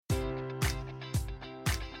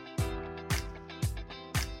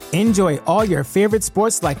Enjoy all your favorite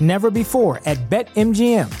sports like never before at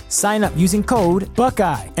BetMGM. Sign up using code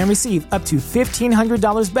Buckeye and receive up to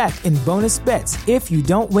 $1,500 back in bonus bets if you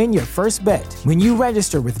don't win your first bet. When you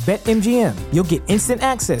register with BetMGM, you'll get instant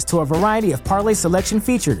access to a variety of parlay selection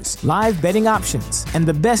features, live betting options, and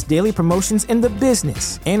the best daily promotions in the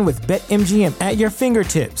business. And with BetMGM at your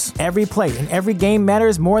fingertips, every play and every game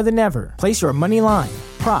matters more than ever. Place your money line,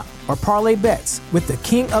 prop, or parlay bets with the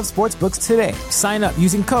king of sportsbooks today. Sign up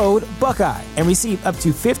using code Buckeye and receive up to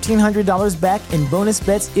 $1,500 back in bonus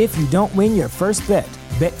bets if you don't win your first bet.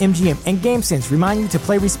 BetMGM and GameSense remind you to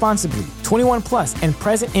play responsibly. 21 plus and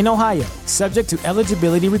present in Ohio, subject to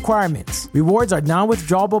eligibility requirements. Rewards are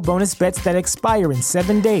non-withdrawable bonus bets that expire in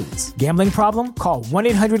 7 days. Gambling problem? Call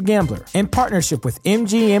 1-800-GAMBLER. In partnership with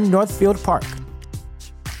MGM Northfield Park.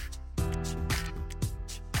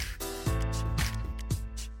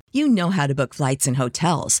 You know how to book flights and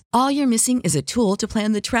hotels. All you're missing is a tool to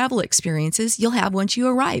plan the travel experiences you'll have once you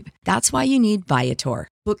arrive. That's why you need Viator.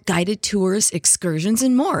 Book guided tours, excursions,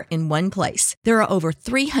 and more in one place. There are over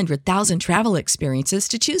 300,000 travel experiences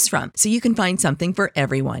to choose from, so you can find something for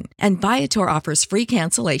everyone. And Viator offers free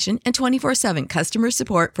cancellation and 24/7 customer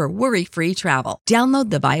support for worry-free travel.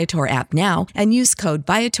 Download the Viator app now and use code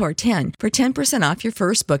Viator10 for 10% off your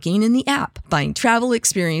first booking in the app. Find travel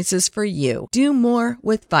experiences for you. Do more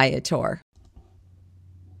with Viator.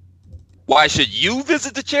 Why should you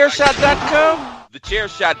visit thechairshot.com?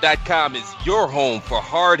 Thechairshot.com is your home for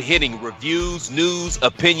hard-hitting reviews, news,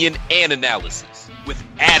 opinion, and analysis with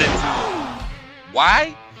attitude.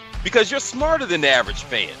 Why? Because you're smarter than the average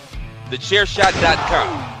fan.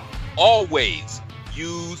 Thechairshot.com. Always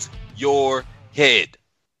use your head.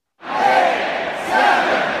 8,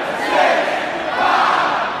 7, 6,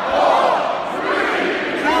 5, 4,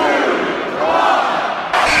 3, 2, 1.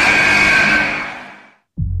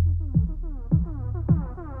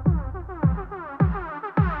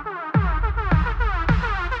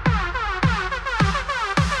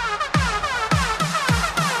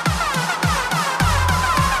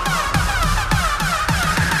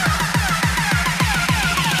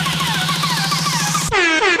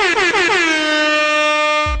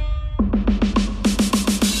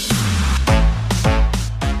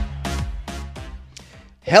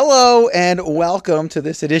 Hello and welcome to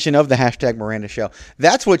this edition of the Hashtag Miranda Show.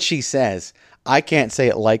 That's what she says. I can't say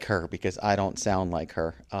it like her because I don't sound like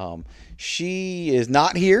her. She is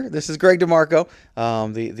not here. This is Greg DeMarco,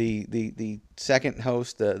 the second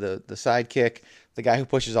host, the sidekick, the guy who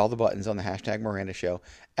pushes all the buttons on the Hashtag Miranda Show,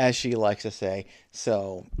 as she likes to say.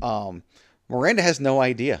 So Miranda has no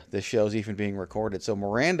idea this show's even being recorded. So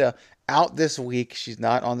Miranda out this week. She's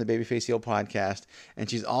not on the Babyface Heel podcast, and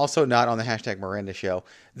she's also not on the Hashtag Miranda Show.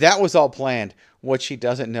 That was all planned. What she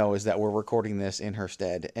doesn't know is that we're recording this in her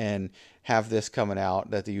stead and have this coming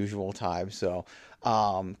out at the usual time. So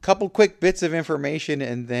couple quick bits of information,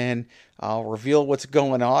 and then I'll reveal what's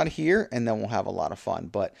going on here, and then we'll have a lot of fun.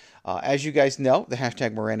 But as you guys know, the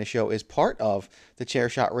Hashtag Miranda Show is part of the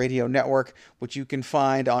Chairshot Radio Network, which you can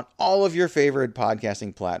find on all of your favorite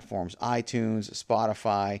podcasting platforms: iTunes,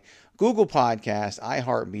 Spotify, Google Podcasts,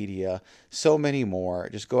 iHeartMedia, so many more.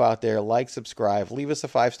 Just go out there, like, subscribe, leave us a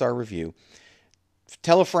 5-star review.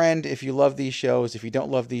 Tell a friend if you love these shows. If you don't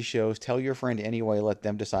love these shows, tell your friend anyway. Let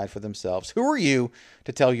them decide for themselves. Who are you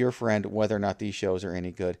to tell your friend whether or not these shows are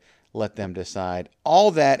any good? Let them decide. All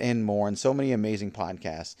that and more, and so many amazing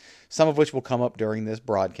podcasts, some of which will come up during this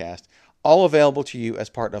broadcast, all available to you as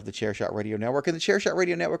part of the Chairshot Radio Network. And the Chairshot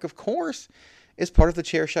Radio Network, of course, is part of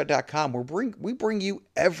thechairshot.com. We bring you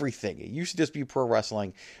everything. It used to just be pro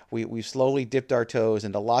wrestling. We've slowly dipped our toes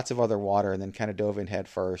into lots of other water and then kind of dove in head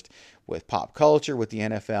first with pop culture, with the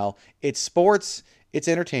NFL. It's sports, it's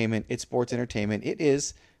entertainment, it's sports entertainment. It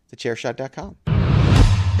is thechairshot.com.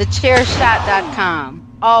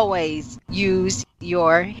 Thechairshot.com. Always use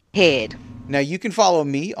your head. Now, you can follow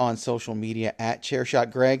me on social media at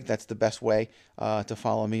ChairshotGreg. That's the best way to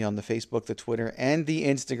follow me on the Facebook, the Twitter, and the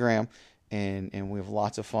Instagram. And we have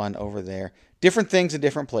lots of fun over there. Different things in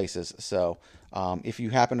different places. So if you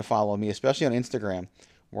happen to follow me, especially on Instagram,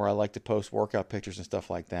 where I like to post workout pictures and stuff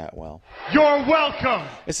like that, well, You're welcome.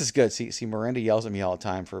 This is good. See, Miranda yells at me all the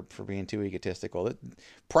time for being too egotistical.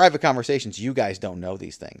 Private conversations, you guys don't know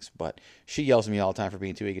these things, but she yells at me all the time for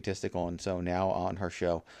being too egotistical. And so now on her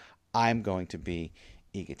show, I'm going to be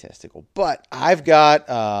egotistical. But I've got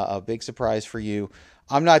a big surprise for you.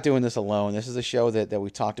 I'm not doing this alone. This is a show that we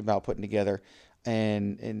talked about putting together,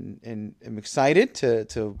 and I'm excited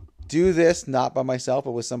to do this, not by myself,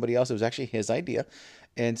 but with somebody else. It was actually his idea.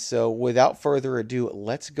 And so without further ado,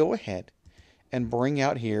 let's go ahead and bring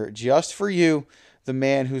out here, just for you, the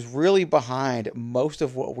man who's really behind most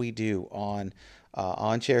of what we do on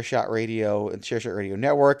Chairshot Radio and Chairshot Radio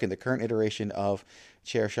Network and the current iteration of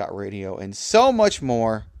Chairshot Radio and so much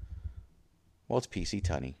more. Well, it's PC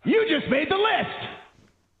Tunney. You just made the list.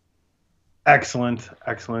 Excellent.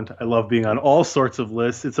 I love being on all sorts of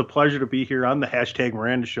lists. It's a pleasure to be here on the Hashtag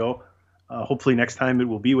Miranda Show. Hopefully next time it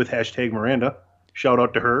will be with Hashtag Miranda. Shout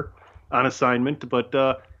out to her on assignment. But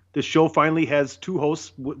this show finally has two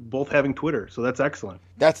hosts, both having Twitter, so that's excellent.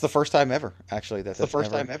 That's the first time ever, actually. That's the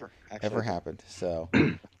first time ever happened. So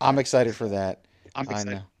I'm excited for that. I'm excited.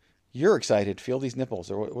 I know. You're excited. Feel these nipples,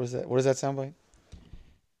 or what is that? What does that sound like?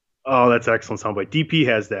 Oh, that's excellent soundbite. DP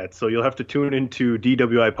has that, so you'll have to tune into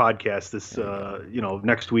DWI podcast this,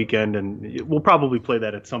 next weekend, and we'll probably play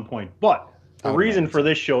that at some point. But the reason for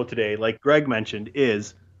this show today, like Greg mentioned,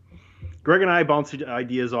 is Greg and I bounce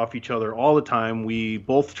ideas off each other all the time. We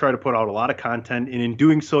both try to put out a lot of content, and in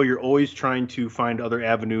doing so, you're always trying to find other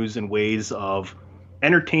avenues and ways of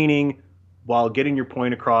entertaining while getting your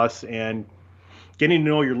point across and getting to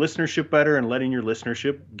know your listenership better and letting your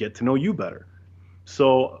listenership get to know you better.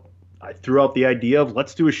 So I threw out the idea of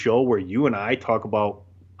let's do a show where you and I talk about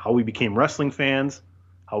how we became wrestling fans,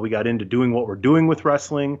 how we got into doing what we're doing with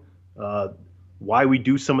wrestling, why we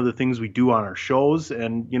do some of the things we do on our shows,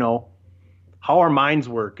 and, how our minds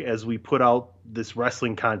work as we put out this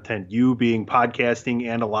wrestling content, you being podcasting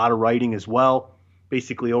and a lot of writing as well,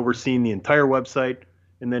 basically overseeing the entire website,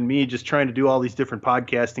 and then me just trying to do all these different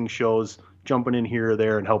podcasting shows, jumping in here or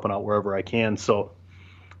there and helping out wherever I can. So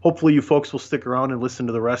hopefully you folks will stick around and listen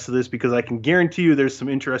to the rest of this, because I can guarantee you there's some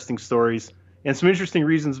interesting stories and some interesting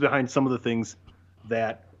reasons behind some of the things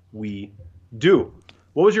that we do.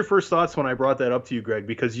 What was your first thoughts when I brought that up to you, Greg?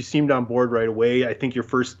 Because you seemed on board right away. I think your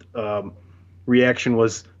first reaction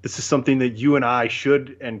was, this is something that you and I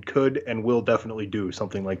should and could and will definitely do,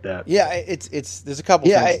 something like that. Yeah, there's a couple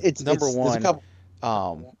things. It's number one.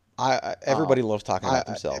 Everybody loves talking about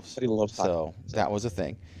themselves. So that was a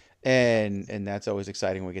thing. And that's always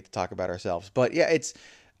exciting when we get to talk about ourselves. But yeah, it's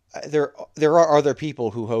there are other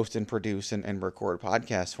people who host and produce and record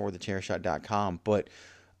podcasts for thechairshot.com, but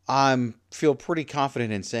I feel pretty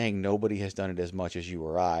confident in saying nobody has done it as much as you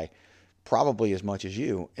or I, probably as much as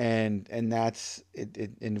you. And that's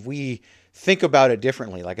it, and we think about it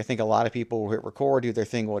differently. Like, I think a lot of people hit record, do their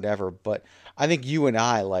thing, whatever, but I think you and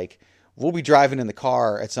I, like, we'll be driving in the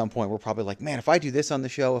car at some point. We're probably like, man, if I do this on the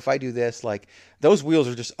show, if I do this, like, those wheels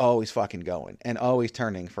are just always fucking going and always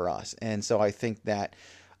turning for us. And so I think that,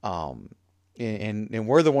 and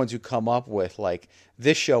we're the ones who come up with, like,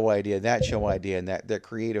 this show idea, that show idea, and that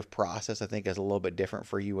creative process, I think, is a little bit different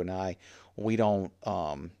for you and I. We don't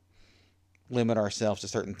limit ourselves to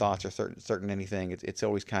certain thoughts or certain anything. It's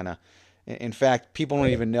always kind of, in fact, people don't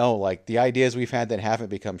even know, like, the ideas we've had that haven't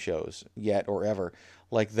become shows yet or ever.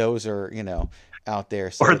 Like, those are, out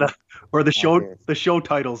there. So or the show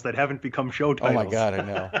titles that haven't become show titles. Oh my God, I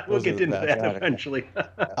know. We'll get into that eventually.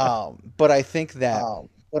 But I think that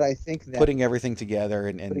putting everything together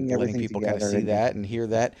and letting people kind of see that and hear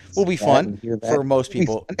that will be fun for most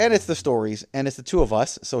people. And it's the stories, and it's the two of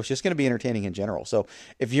us, so it's just going to be entertaining in general. So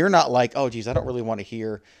if you're not like, oh geez, I don't really want to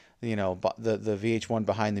hear, the VH1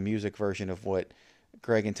 behind the music version of what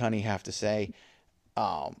Greg and Tunney have to say,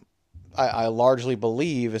 I largely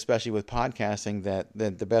believe, especially with podcasting, that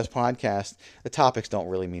the best podcast, the topics don't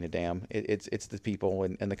really mean a damn. It's the people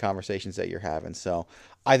and the conversations that you're having. So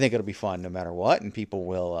I think it'll be fun no matter what, and people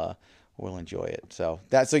will enjoy it. So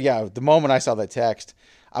yeah, the moment I saw that text,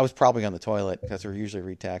 I was probably on the toilet, because we usually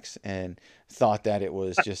read text, and thought that it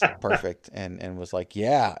was just perfect, and was like,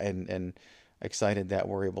 yeah, and excited that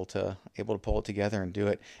we're able to pull it together and do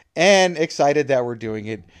it, and excited that we're doing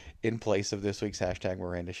it in place of this week's Hashtag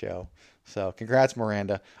Miranda show. So congrats,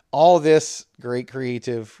 Miranda. All this great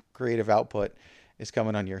creative output is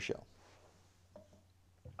coming on your show.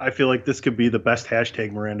 I feel like this could be the best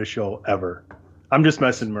Hashtag Miranda show ever. I'm just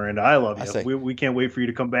messing, Miranda. I love you. We can't wait for you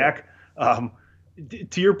to come back.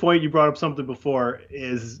 To your point, you brought up something before,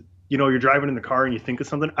 is, you're driving in the car and you think of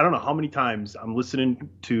something. I don't know how many times I'm listening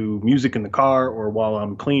to music in the car, or while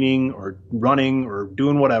I'm cleaning or running or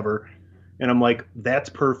doing whatever, and I'm like, that's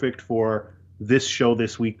perfect for this show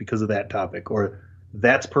this week because of that topic, or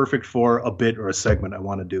that's perfect for a bit or a segment I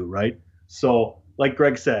want to do, right? So like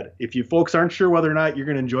Greg said, if you folks aren't sure whether or not you're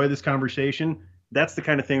going to enjoy this conversation, that's the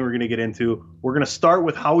kind of thing we're going to get into. We're going to start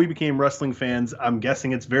with how we became wrestling fans. I'm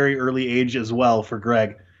guessing it's very early age as well for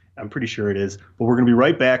Greg. I'm pretty sure it is. But we're going to be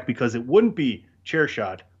right back, because it wouldn't be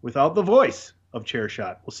Chairshot without the voice of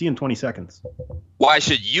Chairshot. We'll see you in 20 seconds. Why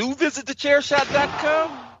should you visit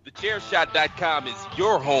thechairshot.com? TheChairShot.com is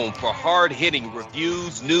your home for hard-hitting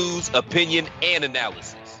reviews, news, opinion, and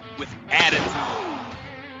analysis with attitude.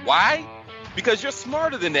 Why? Because you're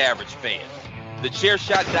smarter than the average fan.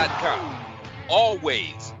 TheChairShot.com.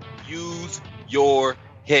 Always use your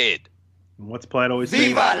head. What's Platt always say?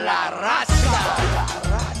 Viva la raza!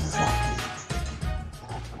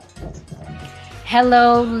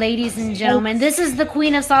 Hello, ladies and gentlemen. This is the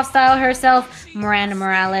queen of soft style herself, Miranda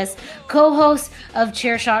Morales, co-host of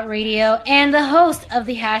Chairshot Radio and the host of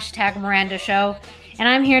the Hashtag Miranda Show. And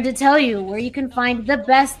I'm here to tell you where you can find the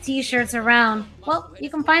best t-shirts around. Well, you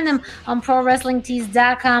can find them on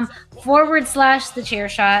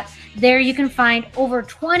ProWrestlingTees.com/thechairshot. There you can find over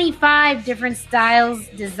 25 different styles,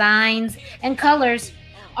 designs, and colors,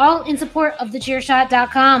 all in support of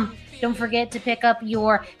thechairshot.com. Don't forget to pick up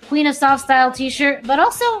your Queen of Soft Style t-shirt, but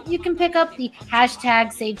also you can pick up the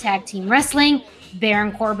hashtag Save Tag Team Wrestling,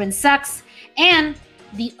 Baron Corbin Sucks, and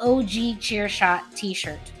the OG Chairshot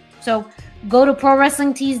t-shirt. So go to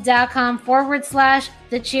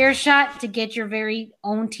ProWrestlingTees.com/thechairshot to get your very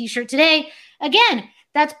own t-shirt today. Again,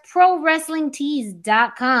 that's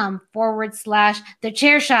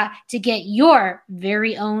ProWrestlingTees.com/thechairshot to get your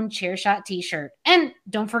very own Chairshot t-shirt. And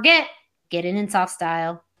don't forget, get it in soft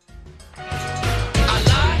style.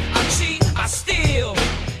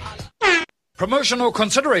 Promotional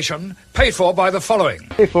consideration paid for by the following.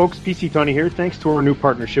 Hey folks, PC Tony here. Thanks to our new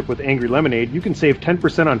partnership with Angry Lemonade, you can save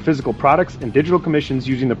 10% on physical products and digital commissions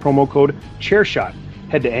using the promo code ChairShot.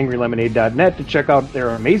 Head to angrylemonade.net to check out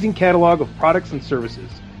their amazing catalog of products and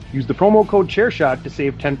services. Use the promo code ChairShot to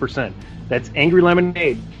save 10%. That's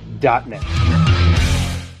angrylemonade.net.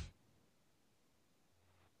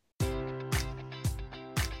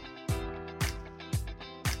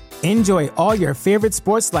 Enjoy all your favorite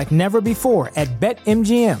sports like never before at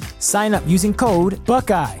BetMGM. Sign up using code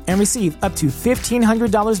Buckeye and receive up to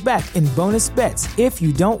 $1,500 back in bonus bets if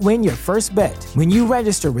you don't win your first bet. When you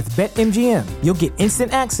register with BetMGM, you'll get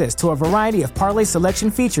instant access to a variety of parlay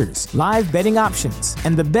selection features, live betting options,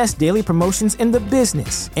 and the best daily promotions in the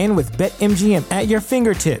business. And with BetMGM at your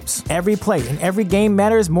fingertips, every play and every game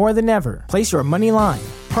matters more than ever. Place your money line,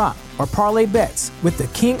 prop, or parlay bets with the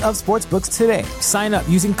king of sportsbooks today. Sign up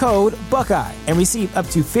using code Buckeye and receive up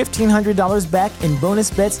to $1,500 back in bonus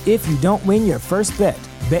bets if you don't win your first bet.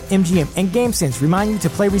 BetMGM and GameSense remind you to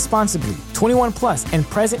play responsibly. 21 plus and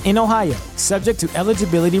present in Ohio, subject to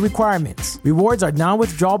eligibility requirements. Rewards are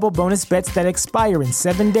non-withdrawable bonus bets that expire in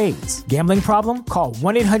 7 days. Gambling problem? Call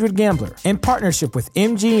 1-800-GAMBLER. In partnership with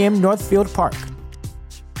MGM Northfield Park.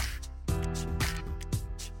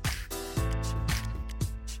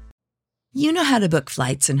 You know how to book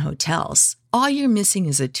flights and hotels. All you're missing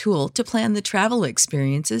is a tool to plan the travel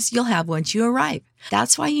experiences you'll have once you arrive.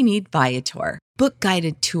 That's why you need Viator. Book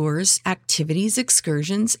guided tours, activities,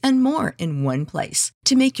 excursions, and more in one place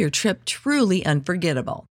to make your trip truly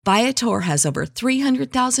unforgettable. Viator has over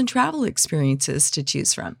 300,000 travel experiences to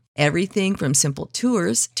choose from. Everything from simple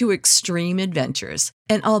tours to extreme adventures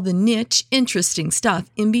and all the niche, interesting stuff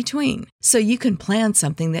in between. So you can plan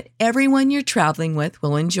something that everyone you're traveling with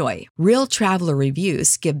will enjoy. Real traveler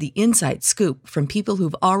reviews give the inside scoop from people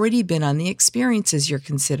who've already been on the experiences you're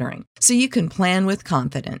considering. So you can plan with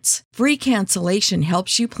confidence. Free cancellation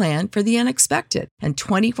helps you plan for the unexpected. And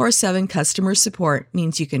 24/7 customer support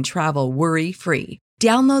means you can travel worry-free.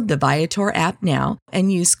 Download the Viator app now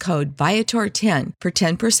and use code Viator10 for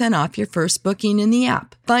 10% off your first booking in the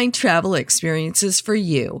app. Find travel experiences for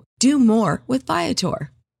you. Do more with Viator.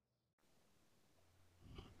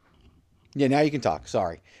 Yeah, now you can talk.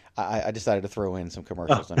 Sorry. I decided to throw in some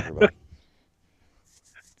commercials on everybody.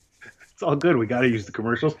 It's all good. We got to use the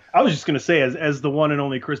commercials. I was just going to say, as the one and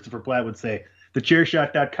only Christopher Platt would say,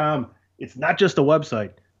 thechairshot.com, it's not just a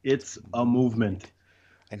website. It's a movement.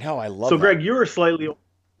 And how I love So, that. Greg, you're slightly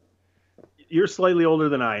older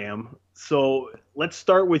than I am. So let's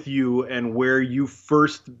start with you and where you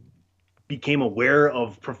first became aware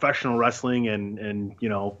of professional wrestling and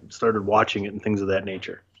started watching it and things of that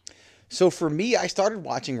nature. So for me, I started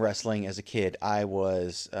watching wrestling as a kid. I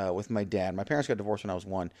was with my dad. My parents got divorced when I was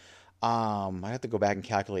 1. I have to go back and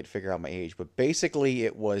calculate, figure out my age. But basically,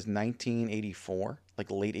 it was 1984, like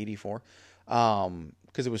late 84,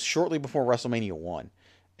 because it was shortly before WrestleMania 1.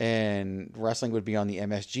 And wrestling would be on the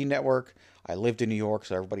MSG network. I lived in New York,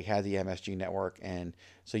 so everybody had the MSG network. And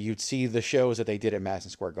so you'd see the shows that they did at Madison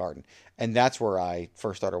Square Garden. And that's where I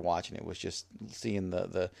first started watching it, was just seeing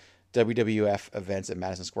the WWF events at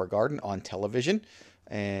Madison Square Garden on television,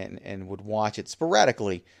 and would watch it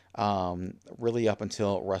sporadically, really up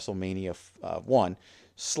until WrestleMania 1.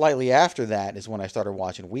 Slightly after that is when I started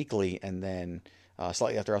watching weekly, and then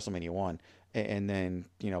slightly after WrestleMania 1. And then,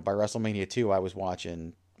 by WrestleMania 2, I was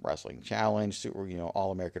watching Wrestling Challenge,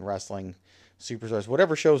 All American Wrestling, Superstars,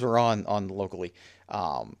 whatever shows were on locally.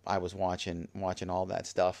 I was watching all that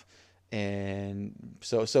stuff. And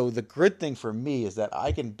so the good thing for me is that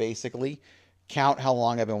I can basically count how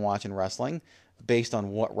long I've been watching wrestling based on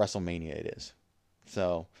what WrestleMania it is.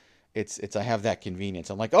 So it's I have that convenience.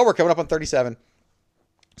 I'm like, oh, we're coming up on 37.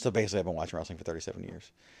 So basically I've been watching wrestling for 37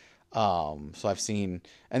 years. So I've seen,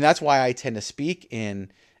 and that's why I tend to speak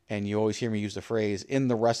in, and you always hear me use the phrase, in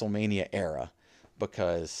the WrestleMania era,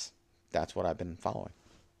 because that's what I've been following.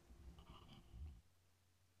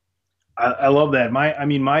 I love that.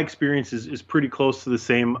 My experience is pretty close to the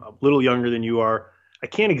same, a little younger than you are. I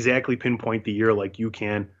can't exactly pinpoint the year like you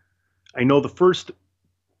can. I know the first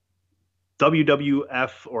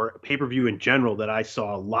WWF or pay-per-view in general that I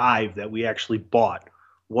saw live that we actually bought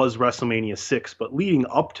was WrestleMania 6. But leading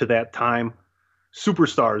up to that time,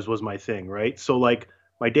 Superstars was my thing, right? So like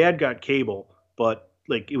my dad got cable, but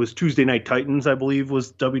like it was Tuesday Night Titans, I believe,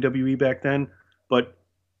 was WWE back then. But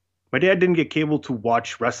my dad didn't get cable to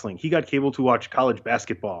watch wrestling. He got cable to watch college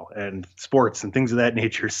basketball and sports and things of that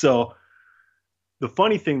nature. So the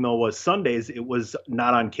funny thing, though, was Sundays, it was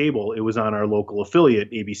not on cable. It was on our local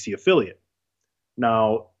affiliate, ABC affiliate.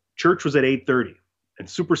 Now, church was at 8:30 and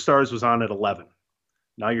Superstars was on at 11.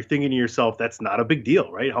 Now you're thinking to yourself, that's not a big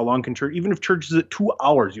deal, right? How long can church, even if church is at 2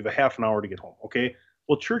 hours, you have a half an hour to get home, okay?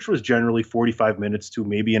 Well, church was generally 45 minutes to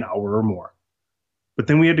maybe an hour or more. But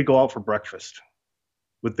then we had to go out for breakfast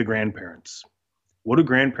with the grandparents. What do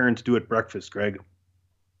grandparents do at breakfast, Greg?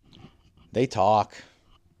 They talk.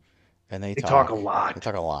 And they talk a lot. They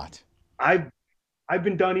talk a lot. I've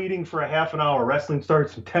been done eating for a half an hour. Wrestling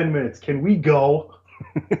starts in 10 minutes. Can we go?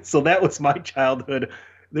 So that was my childhood.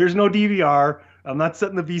 There's no DVR. I'm not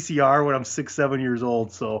setting the VCR when I'm 6, 7 years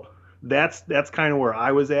old. So that's kind of where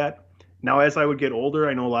I was at. Now, as I would get older,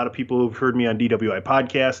 I know a lot of people who've heard me on DWI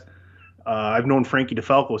podcast. I've known Frankie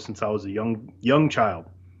DeFalco since I was a young child.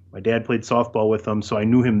 My dad played softball with him, so I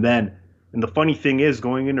knew him then. And the funny thing is,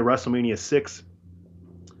 going into WrestleMania 6,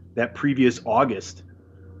 that previous August,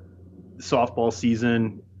 softball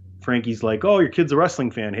season, Frankie's like, oh, your kid's a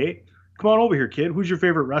wrestling fan. Hey, come on over here, kid. Who's your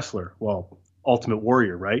favorite wrestler? Well, Ultimate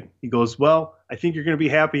Warrior, right? He goes, well, I think you're going to be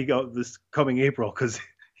happy this coming April because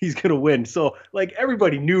he's going to win. So, like,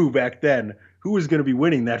 everybody knew back then who was going to be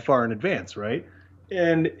winning that far in advance, right?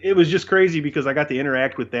 And it was just crazy because I got to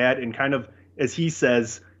interact with that and kind of, as he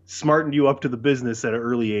says, smartened you up to the business at an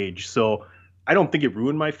early age. So I don't think it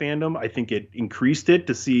ruined my fandom. I think it increased it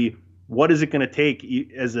to see what is it going to take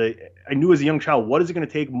I knew as a young child, what is it going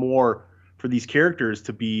to take more for these characters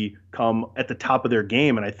to become at the top of their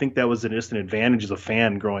game? And I think that was just an advantage as a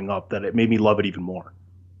fan growing up that it made me love it even more.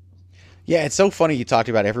 Yeah, it's so funny you talked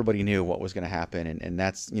about everybody knew what was going to happen. And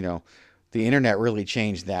that's, the internet really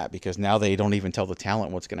changed that because now they don't even tell the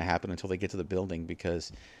talent what's going to happen until they get to the building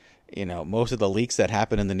because, most of the leaks that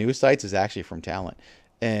happen in the news sites is actually from talent.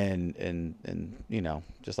 And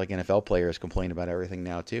just like NFL players complain about everything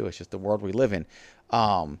now too. It's just the world we live in.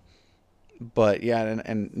 But yeah,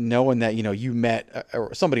 and knowing that, you met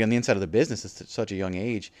somebody on the inside of the business at such a young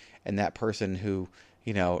age and that person who,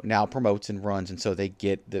 now promotes and runs. And so they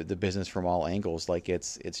get the business from all angles. Like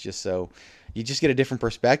it's just so you just get a different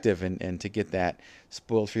perspective and to get that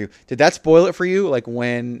spoiled for you. Did that spoil it for you? Like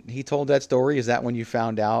when he told that story, is that when you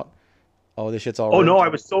found out, oh, this shit's all right? Oh no, I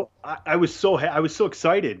was so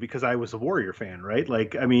excited because I was a Warrior fan, right?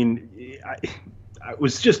 Like, I mean, I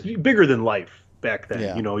was just bigger than life back then.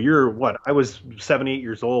 Yeah. I was 7, 8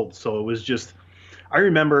 years old. So it was just, I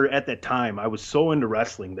remember at that time, I was so into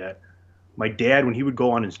wrestling that my dad, when he would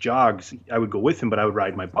go on his jogs, I would go with him, but I would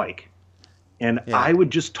ride my bike. And yeah. I would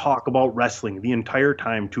just talk about wrestling the entire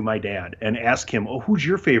time to my dad and ask him, oh, who's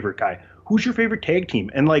your favorite guy? Who's your favorite tag team?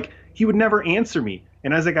 And like, he would never answer me.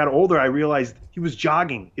 And as I got older, I realized he was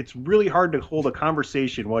jogging. It's really hard to hold a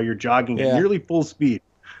conversation while you're jogging at nearly full speed.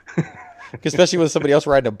 Especially with somebody else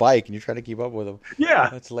riding a bike and you try to keep up with them. Yeah.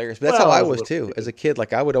 That's hilarious. But that's how I was too. As a kid,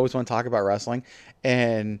 like I would always want to talk about wrestling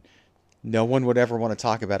and no one would ever want to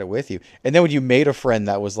talk about it with you. And then when you made a friend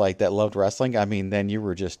that was like, that loved wrestling, I mean, then you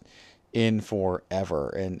were just in forever.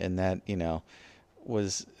 And that,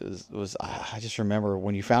 was I just remember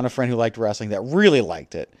when you found a friend who liked wrestling that really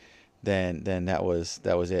liked it, then that was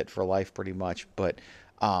it for life pretty much. But,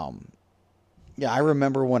 yeah, I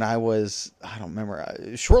remember when I don't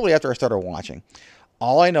remember, shortly after I started watching,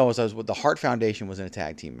 all I know is the Hart Foundation was in a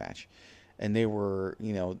tag team match and they were,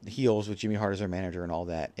 heels with Jimmy Hart as their manager and all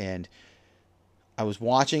that. And I was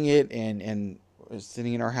watching it and I was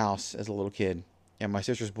sitting in our house as a little kid and my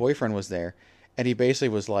sister's boyfriend was there and he basically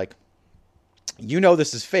was like,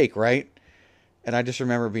 this is fake, right? And I just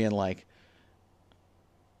remember being like,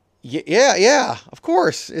 yeah, of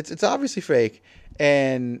course. It's obviously fake.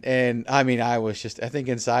 And I mean, I think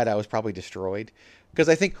inside I was probably destroyed. Because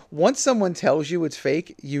I think once someone tells you it's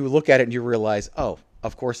fake, you look at it and you realize, oh,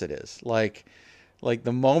 of course it is. Like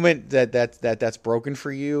the moment that's broken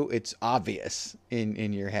for you, it's obvious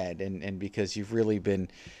in your head. And because you've really been,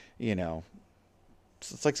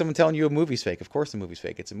 it's like someone telling you a movie's fake. Of course the movie's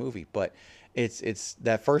fake. It's a movie. But it's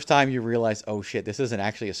that first time you realize, oh shit, this isn't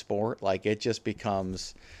actually a sport. Like it just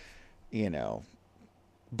becomes,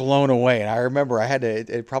 blown away. And I remember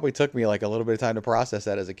it probably took me like a little bit of time to process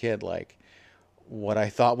that as a kid. Like what I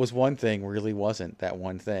thought was one thing really wasn't that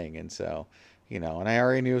one thing. And so, and I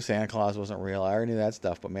already knew Santa Claus wasn't real. I already knew that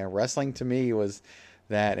stuff, but man, wrestling to me was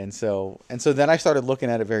that. And so then I started looking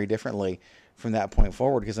at it very differently from that point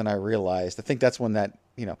forward. Because then I realized, I think that's when that,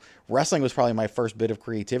 wrestling was probably my first bit of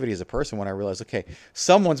creativity as a person, when I realized, okay,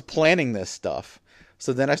 someone's planning this stuff.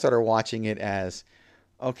 So then I started watching it as,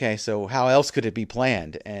 okay, so how else could it be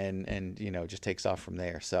planned? And just takes off from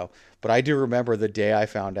there. So, but I do remember the day I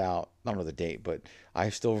found out, I don't know the date, but I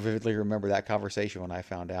still vividly remember that conversation when I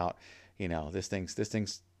found out, this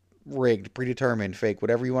thing's rigged, predetermined, fake,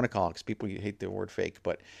 whatever you want to call it, because people hate the word fake,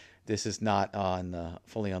 but this is not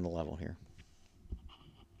fully on the level here.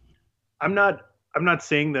 I'm not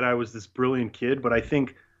saying that I was this brilliant kid, but I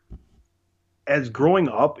think as growing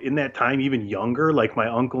up in that time, even younger, like my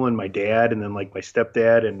uncle and my dad, and then like my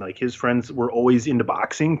stepdad and like his friends were always into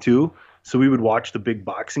boxing too. So we would watch the big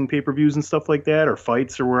boxing pay-per-views and stuff like that, or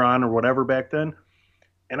fights or were on or whatever back then.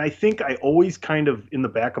 And I think I always kind of in the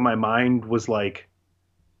back of my mind was like,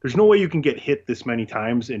 there's no way you can get hit this many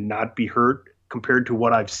times and not be hurt compared to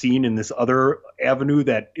what I've seen in this other avenue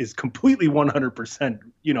that is completely 100%,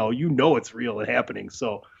 it's real and happening.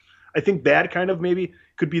 So I think that kind of maybe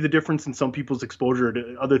could be the difference in some people's exposure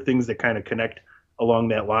to other things that kind of connect along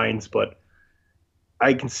that lines. But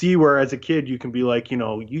I can see where as a kid you can be like,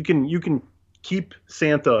 you can keep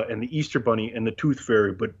Santa and the Easter Bunny and the Tooth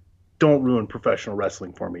Fairy, but don't ruin professional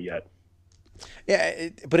wrestling for me yet. Yeah,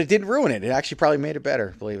 but it didn't ruin it. It actually probably made it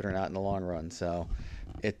better, believe it or not, in the long run. So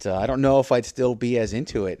I don't know if I'd still be as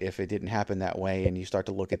into it if it didn't happen that way and you start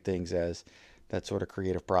to look at things as that sort of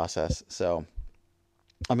creative process. So,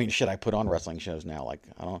 I mean, shit, I put on wrestling shows now. Like,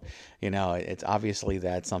 I don't, it's obviously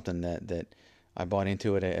that's something that I bought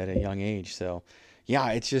into it at a young age. So,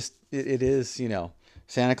 yeah, it's just, it is,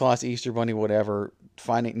 Santa Claus, Easter Bunny, whatever,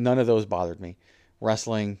 finding, none of those bothered me.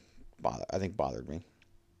 Wrestling, bothered me.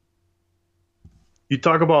 You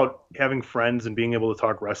talk about having friends and being able to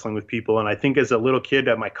talk wrestling with people. And I think as a little kid,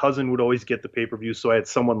 my cousin would always get the pay-per-view. So I had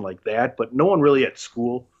someone like that, but no one really at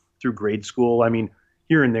school through grade school. I mean,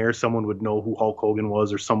 here and there, someone would know who Hulk Hogan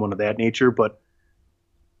was or someone of that nature. But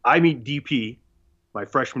I meet DP my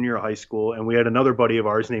freshman year of high school, and we had another buddy of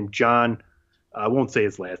ours named John. I won't say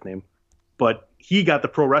his last name, but he got the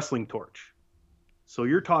pro wrestling torch. So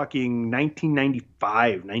you're talking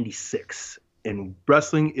 1995, 96, and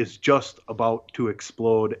wrestling is just about to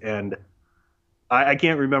explode. And I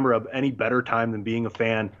can't remember of any better time than being a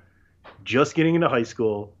fan, just getting into high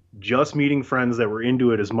school, just meeting friends that were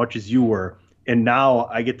into it as much as you were. And now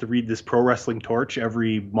I get to read this Pro Wrestling Torch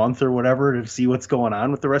every month or whatever to see what's going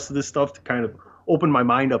on with the rest of this stuff, to kind of open my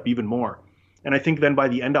mind up even more. And I think then by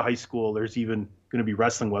the end of high school, there's even going to be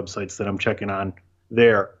wrestling websites that I'm checking on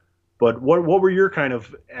there. But what were your kind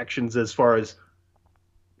of actions as far as,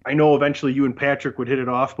 I know eventually you and Patrick would hit it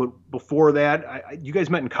off, but before that, you guys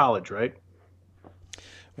met in college, right?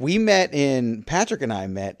 Patrick and I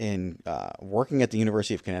met in working at the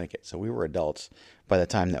University of Connecticut. So we were adults by the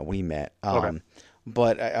time that we met. Okay.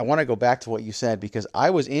 But I want to go back to what you said, because I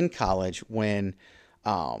was in college when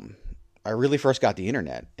I really first got the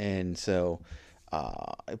internet. And so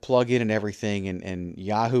I plug in and everything, and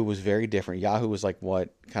Yahoo was very different. Yahoo was like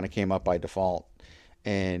what kind of came up by default.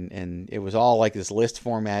 And it was all like this list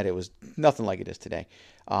format. It was nothing like it is today.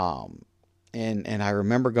 And I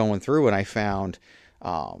remember going through and I found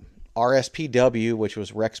RSPW, which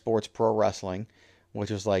was Rec Sports Pro Wrestling, which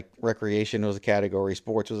was like recreation was a category,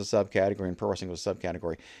 sports was a subcategory, and pro wrestling was a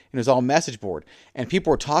subcategory. And it was all message board. And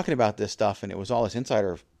people were talking about this stuff, and it was all this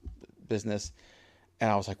insider business. And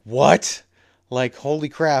I was like, what? Like, holy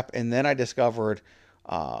crap. And then I discovered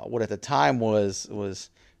what at the time was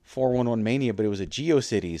 411 Mania, but it was a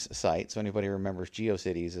GeoCities site. So anybody remembers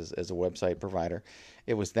GeoCities as a website provider,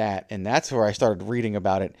 it was that. And that's where I started reading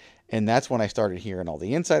about it. And that's when I started hearing all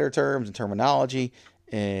the insider terms and terminology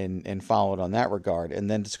and followed on that regard, and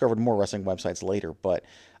then discovered more wrestling websites later. But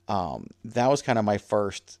that was kind of my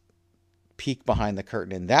first peek behind the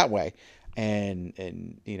curtain in that way. and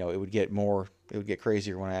it would get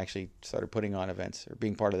crazier when I actually started putting on events or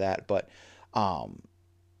being part of that. But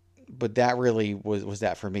that really was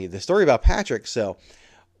that for me. The story about Patrick. So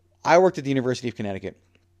I worked at the University of Connecticut.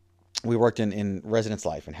 We worked in residence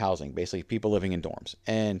life and housing, basically people living in dorms.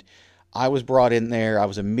 And I was brought in there. I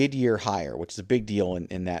was a mid-year hire, which is a big deal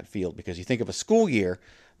in that field, because you think of a school year,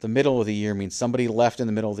 the middle of the year means somebody left in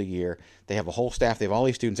the middle of the year. They have a whole staff. They have all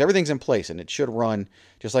these students. Everything's in place, and it should run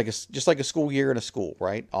just like a school year in a school,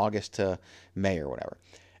 right? August to May or whatever.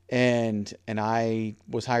 And I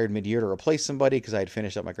was hired mid-year to replace somebody because I had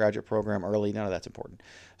finished up my graduate program early. None of that's important.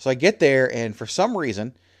 So I get there, and for some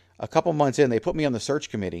reason, a couple months in, they put me on the search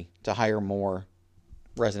committee to hire more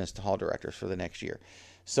residence hall directors for the next year.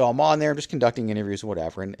 So I'm on there, I'm just conducting interviews and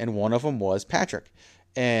whatever, and one of them was Patrick.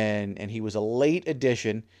 And he was a late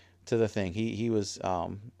addition to the thing. He was a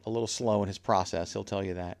little slow in his process, he'll tell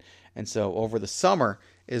you that. And so over the summer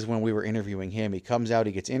is when we were interviewing him. He comes out,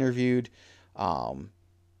 he gets interviewed.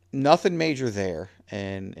 Nothing major there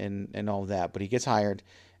and all that, but he gets hired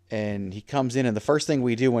and he comes in, and the first thing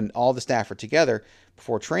we do when all the staff are together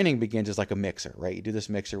before training begins is like a mixer, right? You do this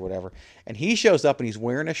mixer, whatever. And he shows up and he's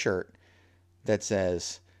wearing a shirt that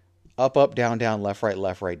says up, up, down, down, left,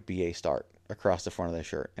 right, BA start across the front of the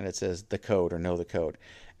shirt. And it says the code or know the code.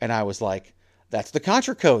 And I was like, that's the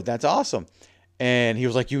Contra code. That's awesome. And he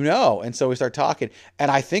was like, and so we started talking.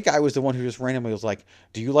 And I think I was the one who just randomly was like,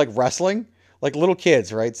 do you like wrestling? Like little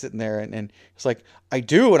kids, right? Sitting there. And it's like, I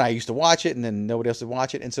do. And I used to watch it, and then nobody else would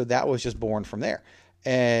watch it. And so that was just born from there.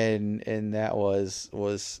 And that was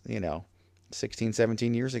 16,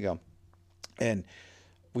 17 years ago. And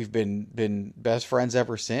we've been best friends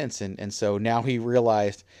ever since. And so now he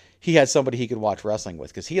realized he had somebody he could watch wrestling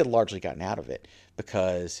with, because he had largely gotten out of it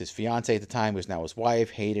because his fiance at the time, was now his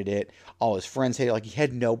wife, hated it. All his friends hated it. Like, he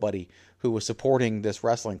had nobody who was supporting this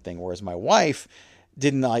wrestling thing. Whereas my wife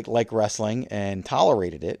didn't like wrestling and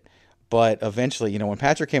tolerated it. But eventually, when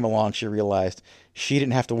Patrick came along, she realized she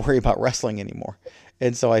didn't have to worry about wrestling anymore.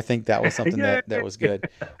 And so I think that was something that was good.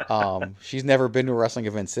 She's never been to a wrestling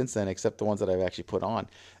event since then, except the ones that I've actually put on.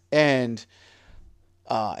 And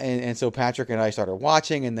so Patrick and I started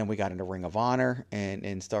watching, and then we got into Ring of Honor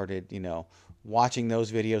and started, watching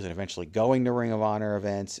those videos and eventually going to Ring of Honor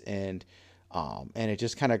events. And it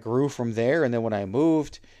just kind of grew from there. And then when I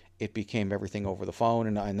moved, it became everything over the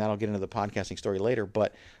phone, and that'll get into the podcasting story later.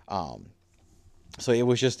 But so it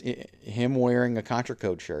was just him wearing a Contra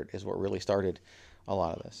Code shirt is what really started a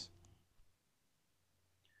lot of this.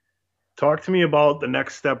 Talk to me about the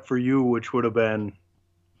next step for you, which would have been,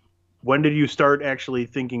 when did you start actually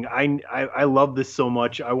thinking, I love this so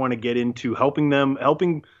much, I want to get into helping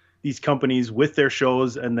these companies with their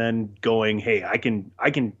shows, and then going, hey, I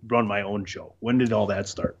can run my own show? When did all that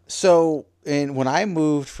start? So, when I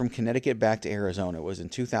moved from Connecticut back to Arizona, it was in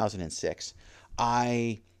 2006.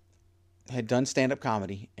 I had done stand-up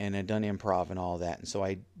comedy and had done improv and all that. And so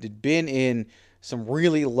I had been in some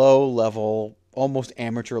really low-level, almost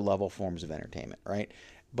amateur-level forms of entertainment, right?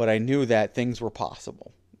 But I knew that things were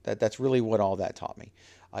possible. That's really what all that taught me.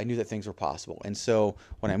 I knew that things were possible. And so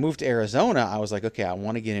when I moved to Arizona, I was like, okay, I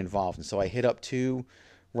want to get involved. And so I hit up 2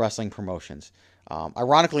 wrestling promotions.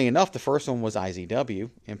 Ironically enough, the first one was IZW,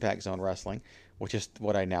 Impact Zone Wrestling, which is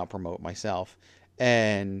what I now promote myself.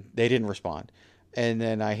 And they didn't respond. And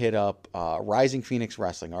then I hit up Rising Phoenix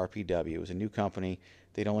Wrestling, RPW. It was a new company.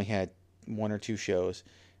 They'd only had 1 or 2 shows.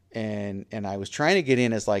 And I was trying to get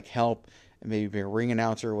in as like help, maybe be a ring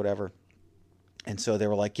announcer or whatever. And so they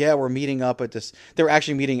were like, yeah, we're meeting up at this. They were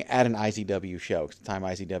actually meeting at an IZW show. At the time,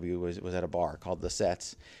 IZW was at a bar called The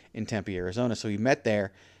Sets in Tempe, Arizona. So we met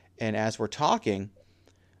there. And as we're talking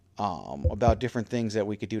about different things that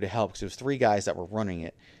we could do to help, because it was 3 guys that were running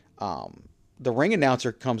it, the ring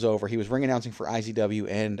announcer comes over. He was ring announcing for IZW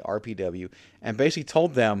and RPW, and basically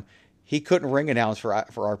told them he couldn't ring announce for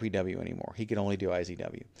RPW anymore. He could only do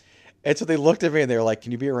IZW. And so they looked at me and they were like,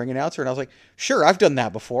 can you be a ring announcer? And I was like, sure, I've done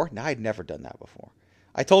that before. No, I'd never done that before.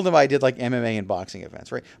 I told them I did like MMA and boxing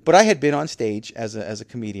events, right? But I had been on stage as a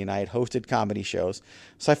comedian. I had hosted comedy shows.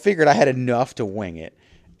 So I figured I had enough to wing it.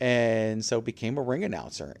 And so became a ring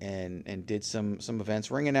announcer and did some events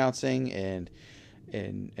ring announcing and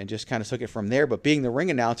just kind of took it from there. But being the ring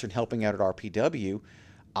announcer and helping out at RPW,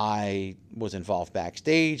 I was involved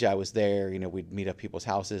backstage. I was there, we'd meet up people's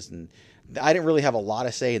houses, and I didn't really have a lot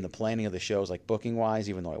of say in the planning of the shows, like booking wise,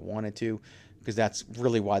 even though I wanted to, because that's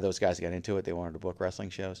really why those guys got into it. They wanted to book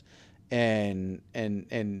wrestling shows. And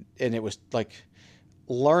it was like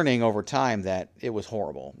learning over time that it was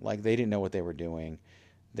horrible. Like, they didn't know what they were doing.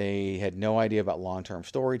 They had no idea about long-term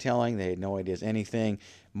storytelling. They had no ideas anything.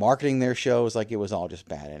 Marketing their shows, like, it was all just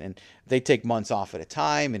bad. And they'd take months off at a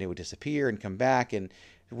time, and it would disappear and come back, and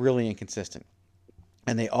really inconsistent.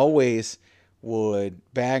 And they always would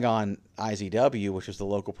bag on IZW, which was the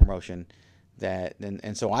local promotion.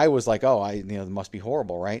 And so I was like, oh, it must be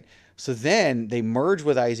horrible, right? So then they merged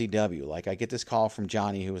with IZW. Like, I get this call from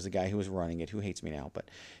Johnny, who was the guy who was running it, who hates me now, but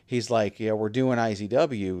he's like, we're doing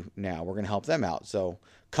IZW now. We're going to help them out. So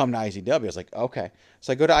come to IZW. I was like, okay.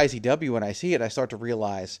 So I go to IZW and I see it. I start to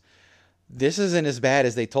realize this isn't as bad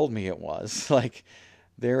as they told me it was. Like,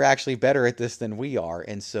 they're actually better at this than we are.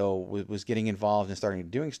 And so was getting involved and starting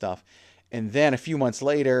doing stuff. And then a few months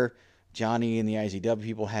later, Johnny and the IZW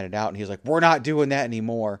people had it out, and he was like, we're not doing that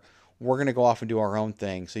anymore. We're going to go off and do our own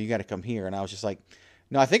thing, so you got to come here. And I was just like,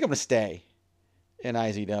 no, I think I'm going to stay in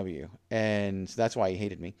IZW. And so that's why he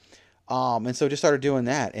hated me. And so just started doing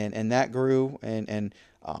that, and that grew, and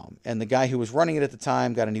the guy who was running it at the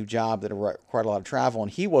time got a new job that required a lot of travel,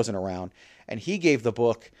 and he wasn't around, and he gave the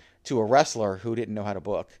book to a wrestler who didn't know how to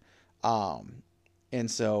book. And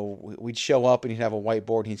so we'd show up, and he'd have a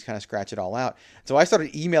whiteboard, and he'd kind of scratch it all out. So I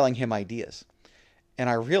started emailing him ideas, and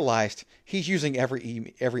I realized he's using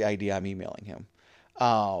every idea I'm emailing him.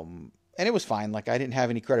 And it was fine. Like, I didn't have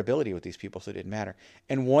any credibility with these people, so it didn't matter.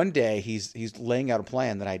 And one day he's laying out a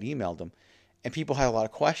plan that I'd emailed him, and people had a lot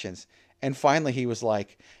of questions. And finally he was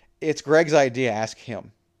like, it's Greg's idea, ask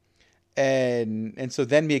him. And so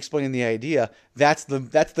then me explaining the idea, that's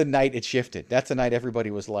the night it shifted. That's the night everybody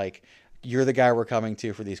was like, you're the guy we're coming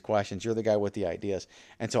to for these questions. You're the guy with the ideas.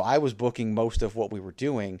 And so I was booking most of what we were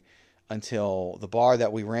doing until the bar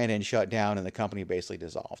that we ran in shut down and the company basically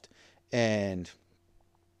dissolved. And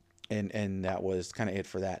that was kind of it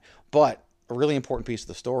for that. But a really important piece of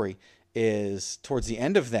the story is towards the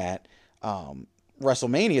end of that,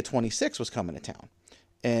 WrestleMania 26 was coming to town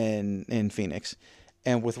in Phoenix.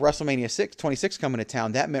 And with WrestleMania 26 coming to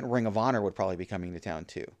town, that meant Ring of Honor would probably be coming to town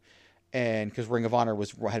too. And because Ring of Honor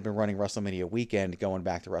had been running WrestleMania weekend, going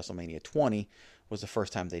back to WrestleMania 20 was the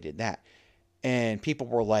first time they did that. And people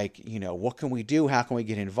were like, what can we do? How can we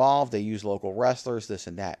get involved? They use local wrestlers, this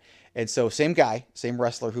and that. And so same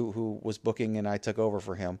wrestler who was booking, and I took over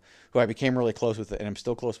for him, who I became really close with, and I'm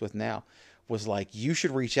still close with now, was like, you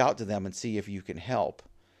should reach out to them and see if you can help.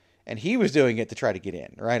 And he was doing it to try to get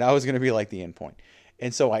in, right? I was going to be like the end point.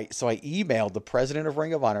 And so I emailed the president of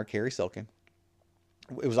Ring of Honor, Kerry Silkin.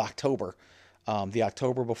 It was October, the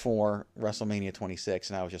October before WrestleMania 26.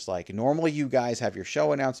 And I was just like, normally you guys have your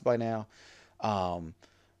show announced by now. Do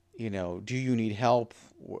you need help?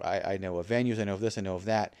 I know of venues, I know of this, I know of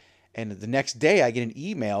that. And the next day I get an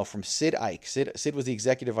email from Sid Ike. Sid was the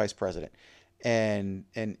executive vice president. And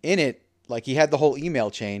in it, like, he had the whole email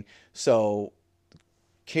chain. So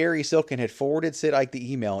Kerry Silkin had forwarded Sid Ike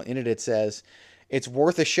the email, and in it says, it's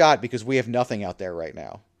worth a shot because we have nothing out there right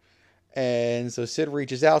now. And so Sid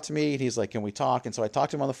reaches out to me, and he's like, can we talk? And so I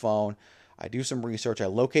talked to him on the phone. I do some research. I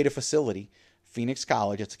locate a facility, Phoenix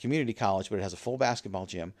College. It's a community college, but it has a full basketball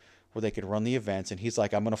gym where they could run the events. And he's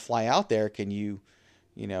like, I'm going to fly out there. Can you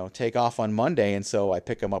take off on Monday? And so I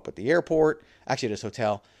pick him up at the airport, actually at his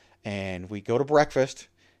hotel, and we go to breakfast.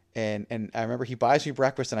 And I remember he buys me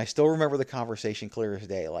breakfast, and I still remember the conversation clear as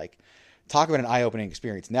day. Like, talk about an eye-opening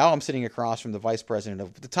experience. Now I'm sitting across from the vice president of,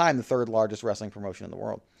 at the time, the third largest wrestling promotion in the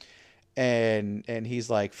world. And he's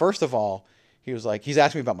like, first of all, he was like, he's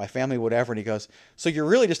asking me about my family, whatever. And he goes, so you're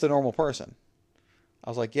really just a normal person? I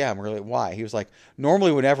was like, yeah, I'm really, why? He was like,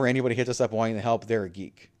 normally whenever anybody hits us up wanting to help, they're a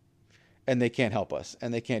geek and they can't help us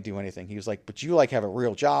and they can't do anything. He was like, but you like have a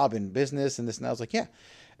real job in business and this and that. I was like, yeah.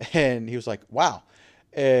 And he was like, wow.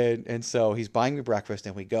 And so he's buying me breakfast,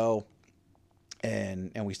 and we go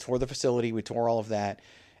and we tour the facility. We tour all of that,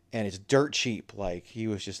 and it's dirt cheap. Like, he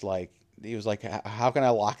was like, how can I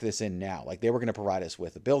lock this in now? Like, they were going to provide us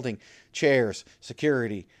with a building, chairs,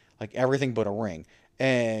 security, like everything but a ring.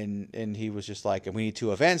 And he was just like, and we need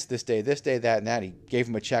 2 events, this day, that, and that. He gave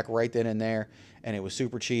him a check right then and there, and it was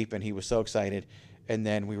super cheap, and he was so excited. And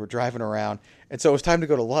then we were driving around, and so it was time to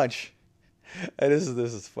go to lunch. And this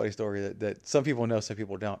is a funny story that some people know, some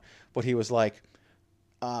people don't. But he was like,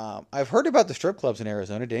 I've heard about the strip clubs in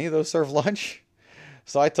Arizona. Did any of those serve lunch?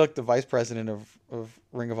 So I took the vice president of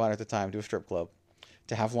Ring of Honor at the time to a strip club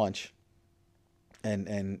to have lunch and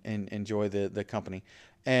enjoy the company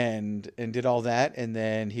and did all that. And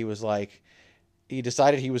then he was like, he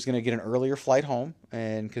decided he was going to get an earlier flight home,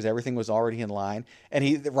 and because everything was already in line. And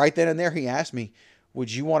he, right then and there, he asked me,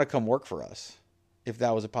 would you want to come work for us if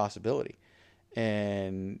that was a possibility?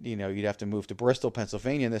 And, you'd have to move to Bristol,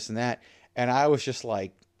 Pennsylvania, and this and that. And I was just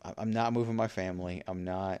like, I'm not moving my family. I'm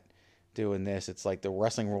not doing this. It's like the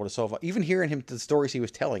wrestling world is so, even hearing him, the stories he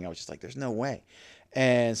was telling, I was just like, there's no way.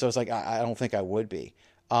 And so it's like, I don't think I would be.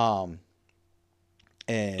 And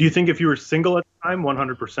do you think if you were single at the time,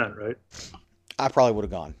 100%, right? I probably would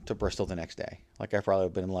have gone to Bristol the next day. Like, I probably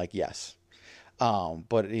would have been like, yes.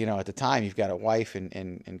 But you know, at the time you've got a wife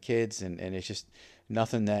and kids and it's just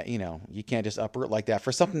nothing that, you know, you can't just uproot like that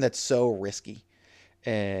for something that's so risky.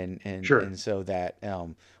 And sure. And so that,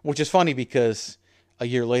 which is funny because a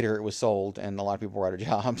year later it was sold and a lot of people were out of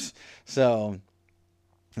jobs. So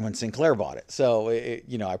when Sinclair bought it, so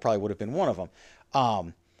you know, I probably would have been one of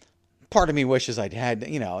them. Part of me wishes I'd had,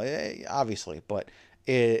 you know, obviously, but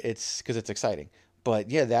it's because it's exciting. But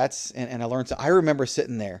yeah, that's, and I learned, I remember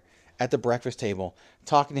sitting there at the breakfast table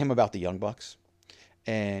talking to him about the Young Bucks.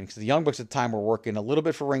 And because the Young Bucks at the time were working a little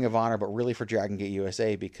bit for Ring of Honor, but really for Dragon Gate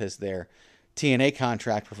USA because their TNA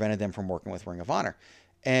contract prevented them from working with Ring of Honor.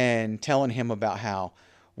 And telling him about how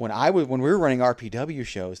when we were running RPW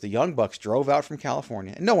shows, the Young Bucks drove out from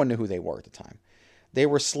California, and no one knew who they were at the time. They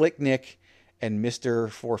were Slick Nick and Mr.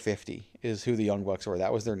 450 is who the Young Bucks were.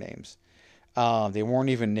 That was their names. They weren't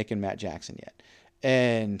even Nick and Matt Jackson yet.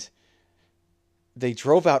 And they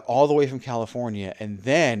drove out all the way from California and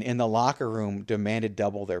then in the locker room demanded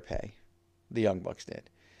double their pay. The Young Bucks did.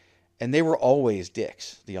 And they were always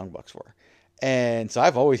dicks, the Young Bucks were. And so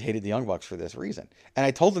I've always hated the Young Bucks for this reason. And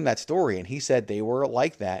I told him that story and he said they were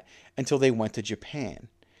like that until they went to Japan.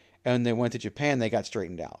 And when they went to Japan, they got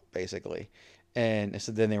straightened out, basically. And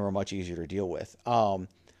so then they were much easier to deal with. And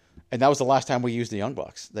that was the last time we used the Young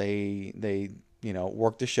Bucks. They you know,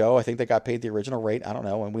 worked the show. I think they got paid the original rate. I don't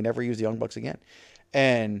know. And we never used the Young Bucks again.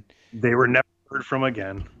 And they were never heard from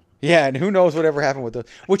again. Yeah. And who knows whatever happened with those,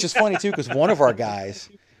 which is funny too, because one of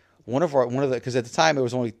the, because at the time it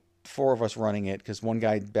was only 4 of us running it because one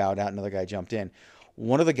guy bowed out, another guy jumped in.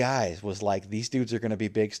 One of the guys was like, these dudes are going to be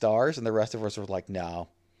big stars. And the rest of us were like, no,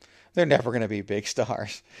 they're never going to be big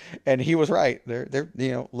stars. And he was right. They're,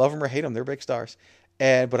 you know, love them or hate them, they're big stars.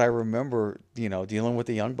 But I remember, you know, dealing with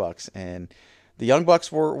the Young Bucks, and the Young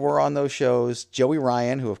Bucks were on those shows. Joey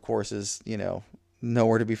Ryan, who of course is, you know,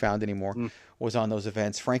 nowhere to be found anymore, was on those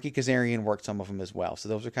events. Frankie Kazarian worked some of them as well. So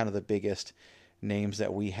those are kind of the biggest names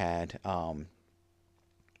that we had.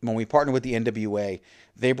 When we partnered with the NWA,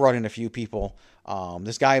 they brought in a few people.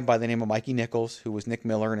 This guy by the name of Mikey Nichols, who was Nick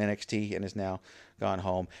Miller in NXT and is now gone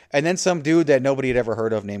home. And then some dude that nobody had ever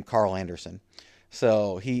heard of named Carl Anderson.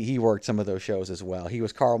 So he worked some of those shows as well. He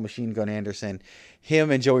was Carl Machine Gun Anderson.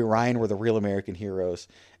 Him and Joey Ryan were the real American heroes.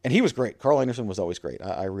 And he was great. Carl Anderson was always great.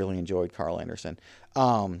 I really enjoyed Carl Anderson.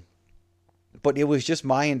 But it was just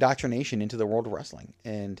my indoctrination into the world of wrestling.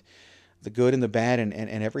 And the good and the bad and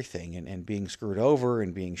everything. And being screwed over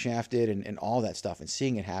and being shafted and all that stuff. And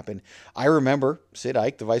seeing it happen. I remember Sid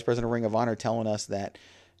Ike, the vice president of Ring of Honor, telling us that,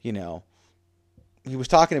 you know, he was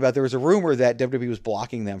talking about, there was a rumor that WWE was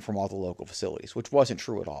blocking them from all the local facilities, which wasn't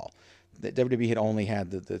true at all. That WWE had only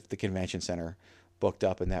had the convention center booked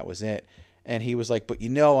up and that was it. And he was like, but you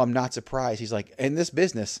know, I'm not surprised. He's like, in this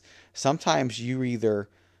business, sometimes you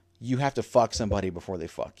have to fuck somebody before they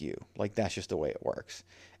fuck you. Like, that's just the way it works.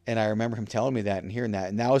 And I remember him telling me that and hearing that.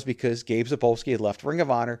 And that was because Gabe Sapolsky had left Ring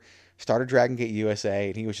of Honor, started Dragon Gate USA,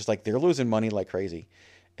 and he was just like, they're losing money like crazy.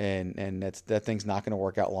 And that thing's not going to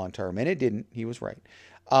work out long term. And it didn't. He was right.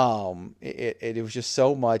 It was just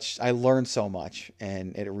so much. I learned so much,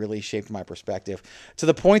 and it really shaped my perspective to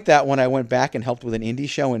the point that when I went back and helped with an indie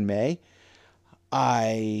show in May,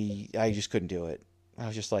 I just couldn't do it. I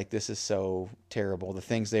was just like, this is so terrible. The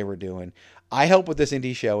things they were doing. I helped with this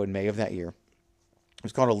indie show in May of that year. It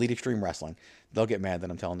was called Elite Extreme Wrestling. They'll get mad that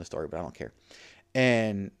I'm telling the story, but I don't care.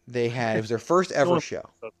 And it was their first ever show.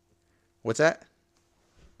 What's that?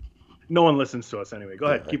 No one listens to us anyway. Go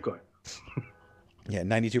ahead. Keep going. Yeah,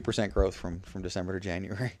 92% growth from December to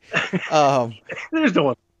January. There's no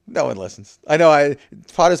one. No one listens. I know.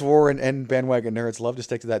 Pot is War and Bandwagon Nerds love to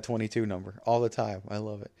stick to that 22 number all the time. I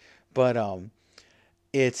love it. But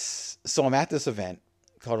so I'm at this event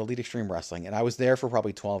called Elite Extreme Wrestling, and I was there for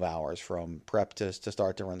probably 12 hours from prep to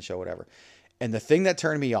start to run the show, whatever. And the thing that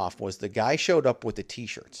turned me off was the guy showed up with the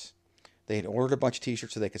T-shirts. They had ordered a bunch of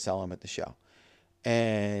T-shirts so they could sell them at the show.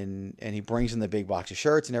 And he brings in the big box of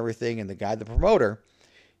shirts and everything. And the guy, the promoter,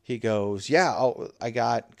 he goes, yeah,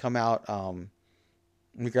 come out. Let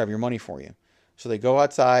me grab your money for you. So they go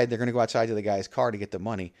outside. They're going to go outside to the guy's car to get the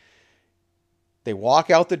money. They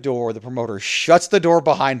walk out the door. The promoter shuts the door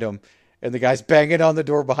behind him. And the guy's banging on the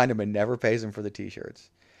door behind him and never pays him for the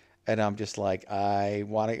T-shirts. And I'm just like, at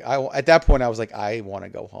that point, I was like, I want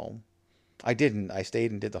to go home. I didn't. I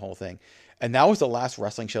stayed and did the whole thing. And that was the last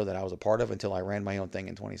wrestling show that I was a part of until I ran my own thing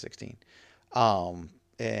in 2016. And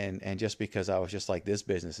And just because I was just like, this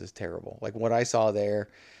business is terrible. Like what I saw there,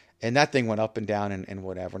 and that thing went up and down and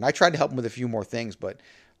whatever. And I tried to help him with a few more things, but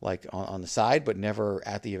like on the side, but never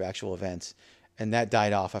at the actual events. And that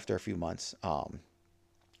died off after a few months. And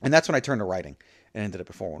that's when I turned to writing and ended up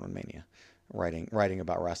at 411 Mania, writing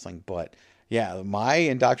about wrestling. But yeah, my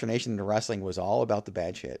indoctrination into wrestling was all about the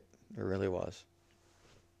bad shit. It really was.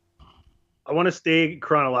 I want to stay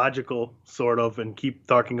chronological, sort of, and keep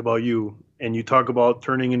talking about you. And you talk about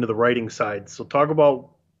turning into the writing side. So talk about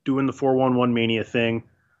doing the 411 Mania thing,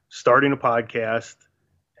 starting a podcast,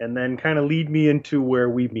 and then kind of lead me into where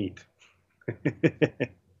we meet.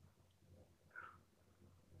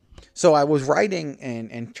 So I was writing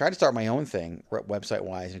and tried to start my own thing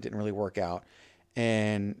website-wise, and it didn't really work out.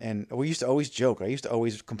 And we used to always joke. I used to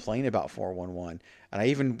always complain about 411. And I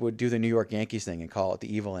even would do the New York Yankees thing and call it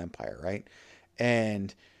the Evil Empire, right?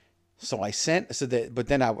 And so but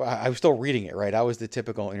then I was still reading it, right? I was the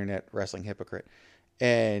typical internet wrestling hypocrite.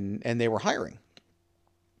 And they were hiring.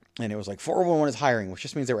 And it was like 411 is hiring, which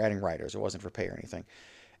just means they were adding writers. It wasn't for pay or anything.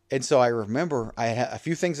 And so I remember I had a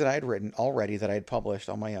few things that I had written already that I had published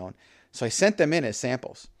on my own. So I sent them in as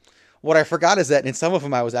samples. What I forgot is that in some of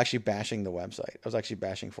them, I was actually bashing the website. I was actually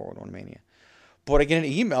bashing 411 Mania. But I get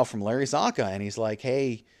an email from Larry Zonka, and he's like,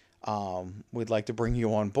 hey, we'd like to bring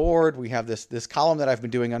you on board. We have this column that I've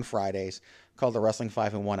been doing on Fridays called the Wrestling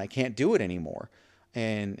 5 in 1. I can't do it anymore.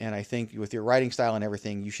 And I think with your writing style and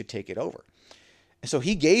everything, you should take it over. And so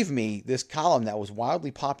he gave me this column that was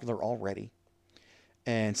wildly popular already.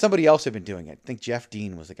 And somebody else had been doing it. I think Jeff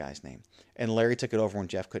Dean was the guy's name. And Larry took it over when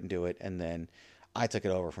Jeff couldn't do it. And then I took it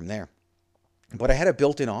over from there. But I had a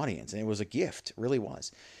built-in audience, and it was a gift. It really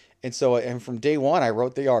was. And so, and from day one, I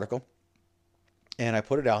wrote the article. And I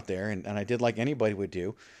put it out there. And I did like anybody would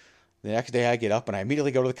do. The next day I get up and I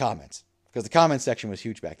immediately go to the comments. Because the comments section was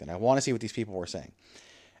huge back then. I want to see what these people were saying.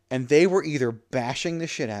 And they were either bashing the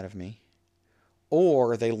shit out of me,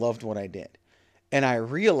 or they loved what I did. And I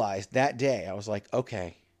realized that day, I was like,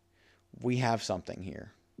 okay, we have something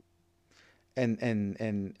here.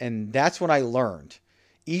 And that's when I learned,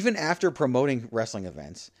 even after promoting wrestling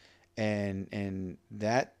events, and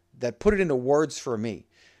that put it into words for me,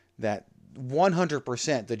 that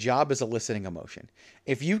 100% the job is eliciting emotion.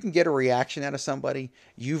 If you can get a reaction out of somebody,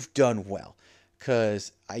 you've done well.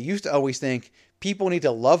 Because I used to always think people need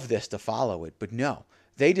to love this to follow it, but no.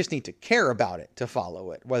 They just need to care about it to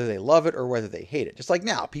follow it, whether they love it or whether they hate it. Just like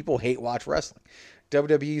now, people hate watch wrestling.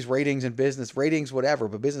 WWE's ratings and business, ratings, whatever,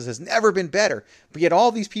 but business has never been better. But yet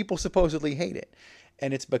all these people supposedly hate it.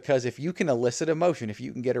 And it's because if you can elicit emotion, if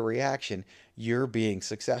you can get a reaction, you're being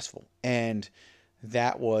successful. And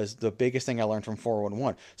that was the biggest thing I learned from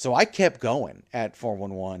 411. So I kept going at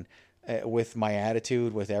 411 with my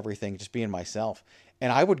attitude, with everything, just being myself.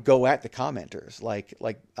 And I would go at the commenters, like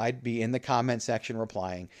I'd be in the comment section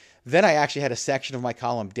replying. Then I actually had a section of my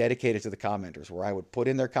column dedicated to the commenters where I would put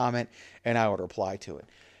in their comment and I would reply to it.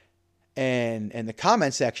 And the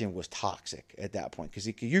comment section was toxic at that point because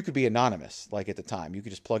you could be anonymous, like at the time. You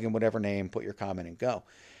could just plug in whatever name, put your comment and go.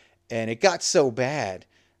 And it got so bad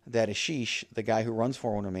that Ashish, the guy who runs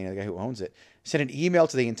 411 Mania, the guy who owns it, sent an email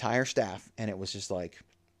to the entire staff. And it was just like,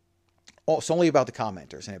 oh, it's only about the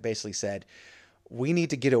commenters. And it basically said, we need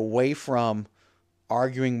to get away from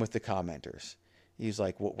arguing with the commenters. He's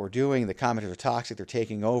like, what we're doing, the commenters are toxic, they're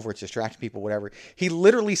taking over, it's distracting people, whatever. He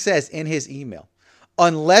literally says in his email,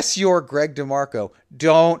 unless you're Greg DeMarco,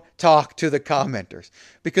 don't talk to the commenters.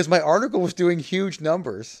 Because my article was doing huge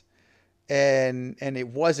numbers. And it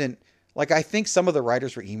wasn't, like, I think some of the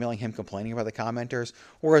writers were emailing him complaining about the commenters.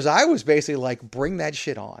 Whereas I was basically like, bring that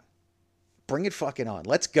shit on. Bring it fucking on.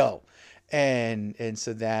 Let's go. And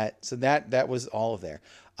so that was all of there.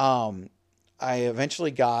 I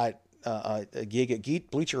eventually got a gig at Geek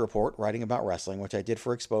Bleacher Report writing about wrestling, which I did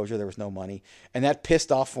for exposure. There was no money. And that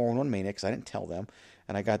pissed off 411 Mania because I didn't tell them.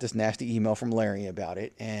 And I got this nasty email from Larry about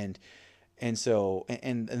it. And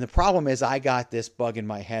the problem is I got this bug in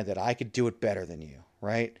my head that I could do it better than you,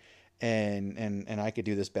 right? And I could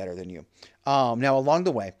do this better than you. Now, along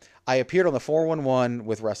the way, I appeared on the 411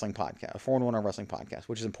 with Wrestling Podcast, 411 on Wrestling Podcast,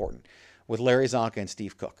 which is important, with Larry Zonka and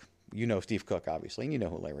Steve Cook. You know Steve Cook, obviously, and you know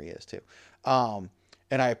who Larry is, too.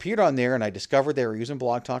 And I appeared on there, and I discovered they were using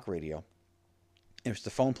Blog Talk Radio. It was the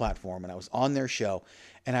phone platform, and I was on their show.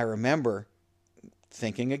 And I remember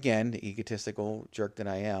thinking, again, the egotistical jerk that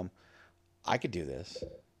I am, I could do this.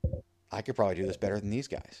 I could probably do this better than these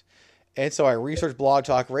guys. And so I researched Blog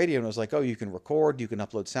Talk Radio, and it was like, oh, you can record, you can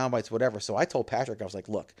upload sound bites, whatever. So I told Patrick, I was like,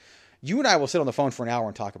 look, you and I will sit on the phone for an hour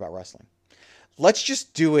and talk about wrestling. Let's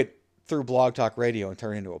just do it through Blog Talk Radio and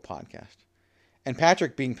turn it into a podcast. And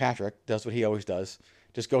Patrick, being Patrick, does what he always does.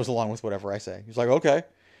 just goes along with whatever I say. He's like, okay.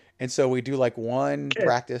 And so we do like one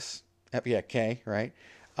practice. Yeah, K, right?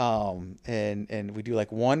 And we do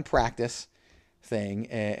like one practice thing,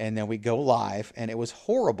 and then we go live, and it was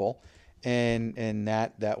horrible. And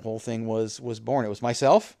that whole thing was born. It was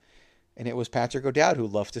myself, and it was Patrick O'Dowd who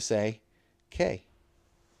loved to say K.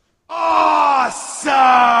 Awesome!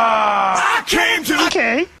 I came to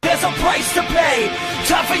Okay. There's a price to pay.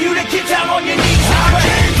 Time for you to get down on your knees. I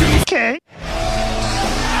came to Okay.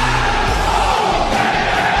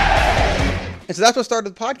 And so that's what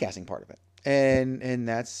started the podcasting part of it. And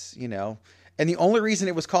that's, you know, and the only reason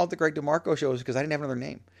it was called the Greg DeMarco Show is because I didn't have another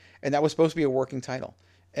name. And that was supposed to be a working title.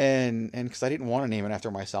 And because I didn't want to name it after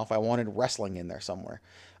myself, I wanted wrestling in there somewhere.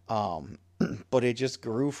 But it just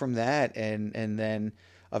grew from that, and then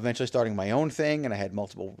eventually starting my own thing, and I had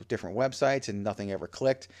multiple different websites, and nothing ever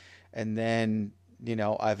clicked. And then, you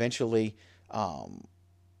know, I eventually,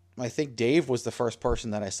 I think Dave was the first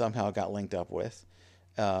person that I somehow got linked up with.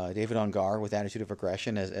 David Ungar with Attitude of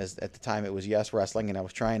Aggression, as at the time it was Yes Wrestling, and I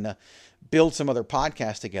was trying to build some other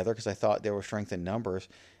podcasts together because I thought there were strength in numbers.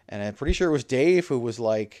 And I'm pretty sure it was Dave who was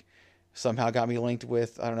like, somehow got me linked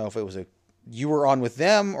with, I don't know if it was you were on with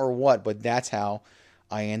them or what, but that's how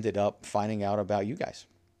I ended up finding out about you guys.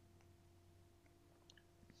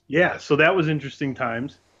 Yeah, so that was interesting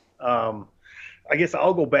times. I guess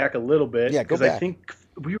I'll go back a little bit. Yeah, go because back. I think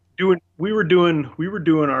we were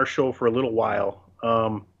doing our show for a little while.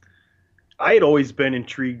 I had always been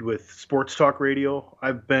intrigued with sports talk radio.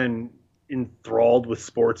 I've been enthralled with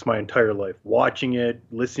sports my entire life, watching it,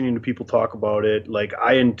 listening to people talk about it. Like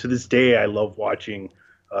and to this day, I love watching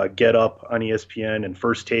Get Up on ESPN and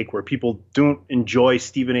First Take, where people don't enjoy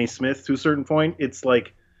Stephen A. Smith to a certain point. It's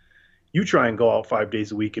like you try and go out 5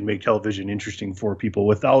 days a week and make television interesting for people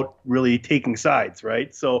without really taking sides,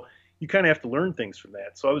 right? So you kind of have to learn things from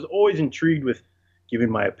that. So I was always intrigued with giving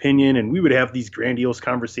my opinion, and we would have these grandiose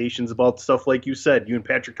conversations about stuff like you said. You and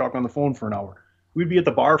Patrick talk on the phone for an hour. We'd be at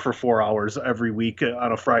the bar for 4 hours every week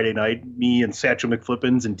on a Friday night, me and Satchel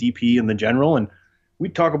McFlippins and DP and the General, and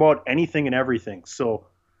we'd talk about anything and everything. So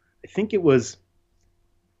I think it was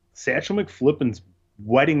Satchel McFlippin's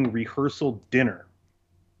wedding rehearsal dinner.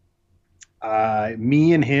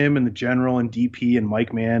 Me and him and the General and DP and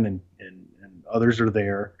Mike Mann and others are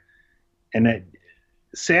there. And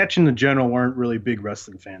Satch and the General weren't really big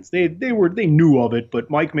wrestling fans. They knew of it, but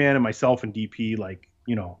Mike Mann and myself and DP, like,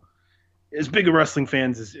 you know, as big of wrestling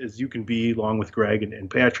fans as you can be, along with Greg and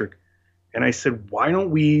Patrick. And I said, why don't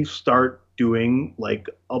we start doing like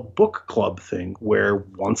a book club thing where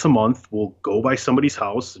once a month we'll go by somebody's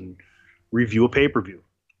house and review a pay-per-view.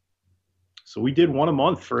 So we did one a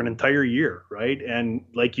month for an entire year, right? And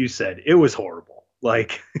like you said, it was horrible.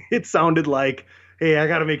 Like, it sounded like, hey, I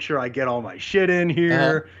got to make sure I get all my shit in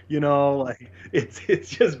here. You know, like it's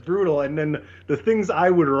just brutal. And then the things I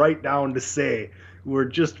would write down to say were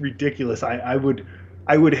just ridiculous. I would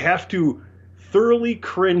have to thoroughly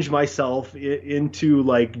cringe myself into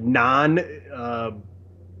like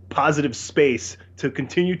positive space to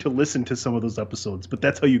continue to listen to some of those episodes. But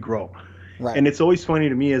that's how you grow. Right. And it's always funny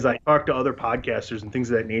to me as I talk to other podcasters and things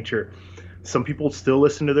of that nature. Some people still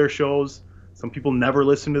listen to their shows. Some people never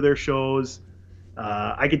listen to their shows.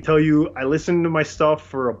 I can tell you, I listened to my stuff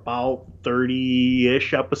for about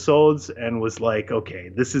 30-ish episodes and was like, okay,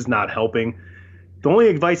 this is not helping. The only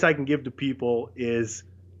advice I can give to people is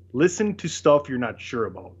listen to stuff you're not sure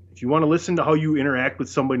about. If you want to listen to how you interact with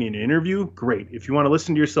somebody in an interview, great. If you want to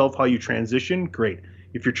listen to yourself, how you transition, great.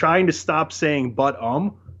 If you're trying to stop saying but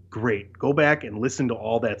great. Go back and listen to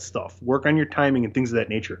all that stuff. Work on your timing and things of that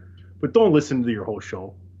nature. But don't listen to your whole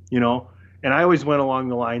show, you know? And I always went along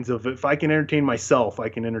the lines of, if I can entertain myself, I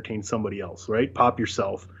can entertain somebody else, right? Pop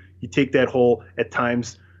yourself. You take that whole, at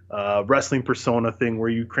times, wrestling persona thing where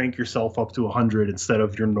you crank yourself up to 100 instead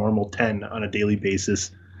of your normal 10 on a daily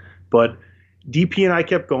basis. But DP and I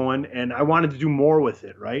kept going, and I wanted to do more with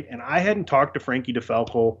it, right? And I hadn't talked to Frankie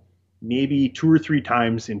DeFalco maybe 2 or 3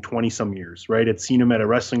 times in 20-some years, right? I'd seen him at a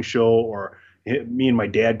wrestling show, or me and my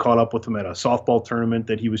dad caught up with him at a softball tournament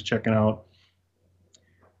that he was checking out.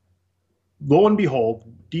 Lo and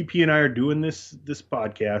behold, DP and I are doing this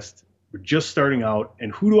podcast. We're just starting out,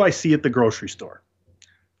 and who do I see at the grocery store?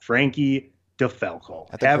 Frankie DeFalco.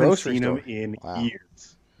 Haven't seen him in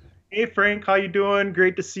years. Hey, Frank, how you doing?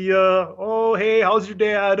 Great to see you. Oh, hey, how's your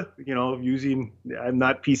dad? You know, I'm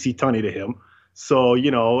not PC Tunney to him. So, you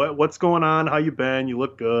know, what's going on? How you been? You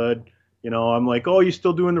look good. You know, I'm like, oh, you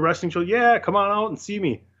still doing the wrestling show? Yeah, come on out and see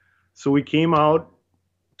me. So we came out,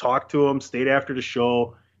 talked to him, stayed after the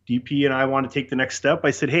show. DP and I want to take the next step.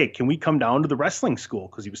 I said, hey, can we come down to the wrestling school?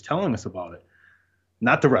 Because he was telling us about it.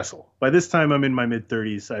 not to wrestle. By this time, I'm in my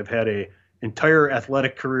mid-30s. I've had a entire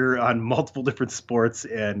athletic career on multiple different sports,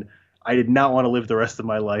 and I did not want to live the rest of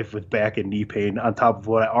my life with back and knee pain on top of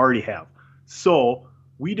what I already have. So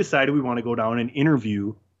we decided we want to go down and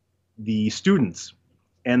interview the students.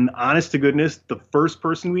 And honest to goodness, the first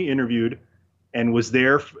person we interviewed and was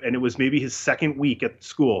there, and it was maybe his second week at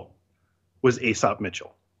school, was Aesop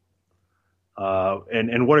Mitchell.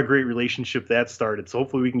 And what a great relationship that started. So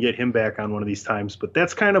hopefully we can get him back on one of these times. But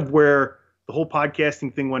that's kind of where the whole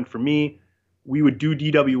podcasting thing went for me. We would do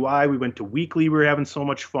DWI. We went to weekly. We were having so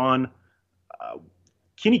much fun.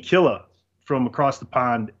 Kenny Killa from across the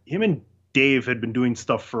pond, him and Dave had been doing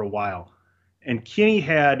stuff for a while. And Kenny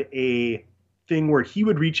had a thing where he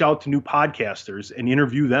would reach out to new podcasters and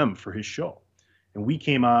interview them for his show. And we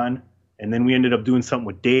came on, and then we ended up doing something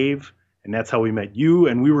with Dave, and that's how we met you.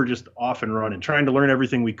 And we were just off and running, trying to learn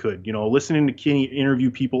everything we could. You know, listening to Kenny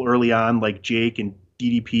interview people early on, like Jake and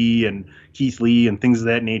DDP and Keith Lee and things of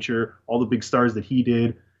that nature, all the big stars that he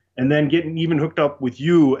did. And then getting even hooked up with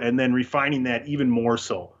you and then refining that even more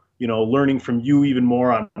so, you know, learning from you even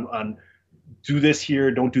more on do this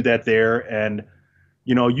here, don't do that there. And,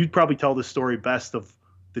 you know, you'd probably tell the story best of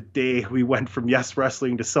the day we went from Yes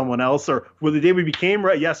Wrestling to someone else, or well, the day we became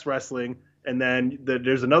Yes Wrestling. And then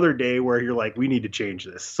there's another day where you're like, we need to change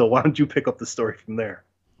this. So why don't you pick up the story from there?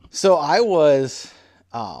 So I was,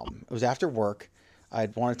 it was after work.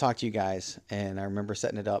 I'd want to talk to you guys, and I remember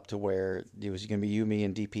setting it up to where it was going to be you, me,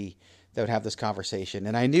 and DP that would have this conversation.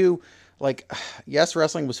 And I knew, like, Yes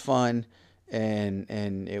Wrestling was fun,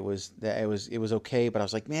 and it was okay, but I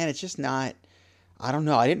was like, man, it's just not. I don't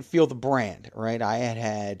know. I didn't feel the brand, right? I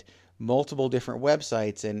had multiple different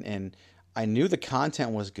websites, and I knew the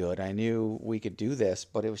content was good. I knew we could do this,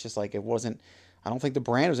 but it was just like it wasn't. I don't think the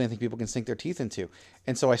brand was anything people can sink their teeth into.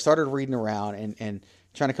 And so I started reading around and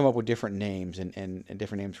trying to come up with different names and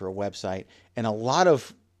different names for a website. And a lot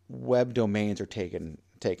of web domains are taken,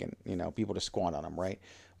 you know, people just squander on them, right?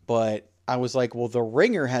 But I was like, well, the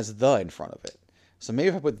Ringer has the in front of it. So maybe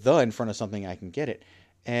if I put the in front of something, I can get it.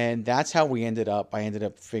 And that's how we ended up. I ended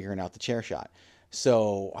up figuring out the chair shot.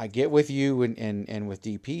 So I get with you and with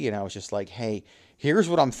DP, and I was just like, hey, here's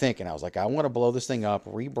what I'm thinking. I was like, I want to blow this thing up,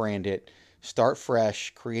 rebrand it, start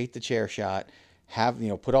fresh, create the chair shot, have, you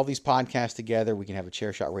know, put all these podcasts together. We can have a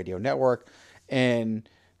Chair Shot Radio Network. And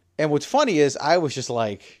what's funny is I was just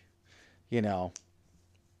like, you know,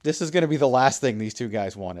 this is going to be the last thing these two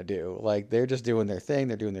guys want to do. Like, they're just doing their thing.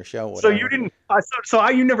 They're doing their show. Whatever. So you didn't,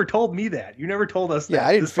 you never told me that. You never told us that. Yeah,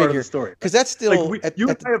 I didn't figure, part of the story. Because that's still, like I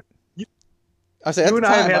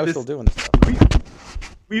was still doing this stuff.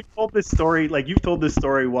 We've told this story, like you've told this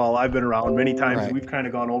story while I've been around many times. Right. We've kind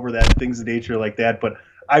of gone over that, things of nature like that. But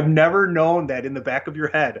I've never known that in the back of your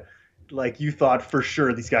head, like you thought for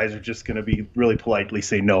sure these guys are just going to be really politely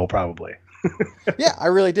say no, probably. Yeah, I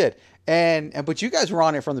really did. But you guys were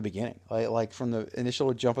on it from the beginning, like from the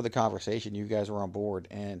initial jump of the conversation, you guys were on board.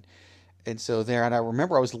 And so there, and I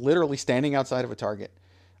remember I was literally standing outside of a Target,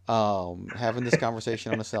 having this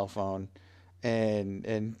conversation on a cell phone.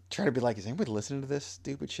 And trying to be like, is anybody listening to this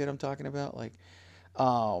stupid shit I'm talking about? Like,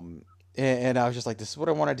 and I was just like, this is what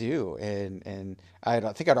I want to do. And I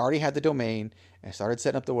think I'd already had the domain. I started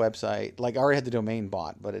setting up the website. Like, I already had the domain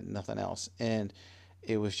bought, but nothing else. And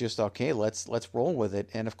it was just, okay, let's roll with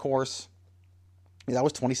it. And of course, that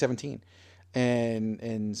was 2017.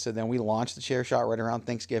 And so then we launched the Chair Shot right around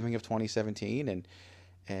Thanksgiving of 2017.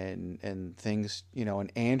 And things, you know,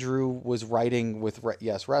 and Andrew was writing with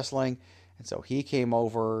Yes Wrestling. And so he came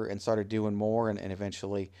over and started doing more and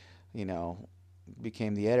eventually, you know,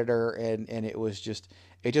 became the editor. And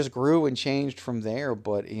it just grew and changed from there.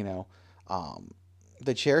 But, you know,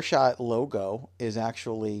 the Chair Shot logo is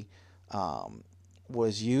actually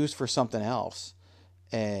was used for something else.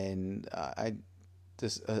 And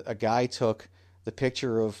a guy took the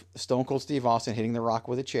picture of Stone Cold Steve Austin hitting The Rock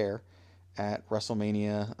with a chair at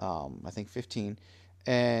WrestleMania, I think 15,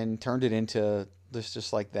 and turned it into this,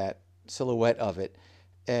 just like that silhouette of it.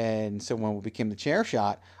 And so when we became the Chair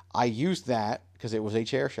Shot, I used that because it was a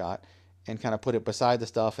chair shot and kind of put it beside the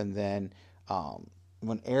stuff. And then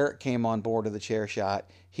when Eric came on board of the Chair Shot,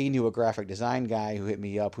 he knew a graphic design guy who hit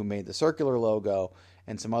me up, who made the circular logo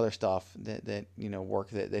and some other stuff that you know, work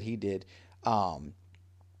that he did. And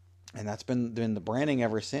that's been the branding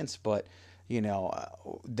ever since. But, you know,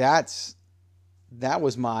 that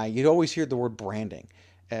was you'd always hear the word branding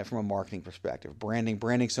from a marketing perspective.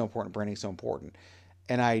 Branding's so important.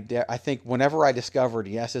 And I think whenever I discovered,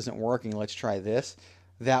 yes, isn't working, let's try this.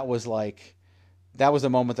 That was the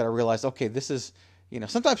moment that I realized, okay, this is, you know,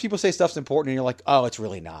 sometimes people say stuff's important and you're like, oh, it's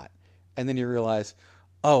really not. And then you realize,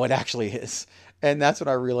 oh, it actually is. And that's when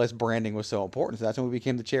I realized branding was so important. So that's when we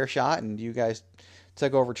became the Chair Shot, and you guys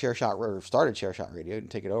took over Chair Shot, or started Chair Shot Radio. Didn't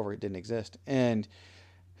take it over; it didn't exist. And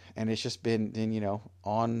it's just been,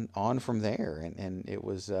 on from there. And it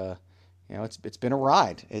was, it's been a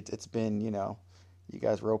ride. It's been, you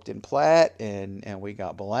guys roped in Platt, and we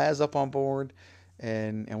got Balaz up on board,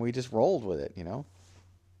 and we just rolled with it.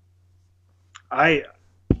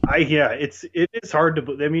 It is hard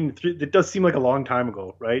to. I mean, it does seem like a long time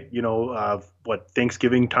ago, right?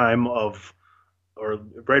 Thanksgiving time or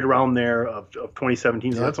right around there of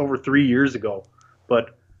 2017. So that's over 3 years ago.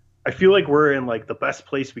 But I feel like we're in like the best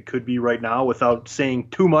place we could be right now, without saying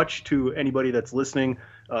too much to anybody that's listening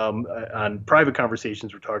on private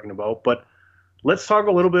conversations we're talking about. But let's talk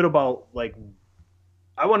a little bit about, like,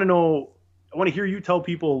 I want to hear you tell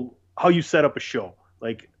people how you set up a show,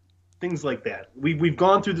 like things like that. We've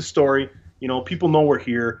gone through the story, people know we're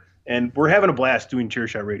here, and we're having a blast doing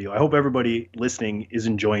Chairshot Radio. I hope everybody listening is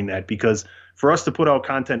enjoying that, because for us to put out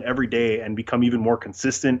content every day and become even more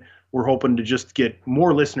consistent, we're hoping to just get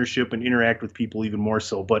more listenership and interact with people even more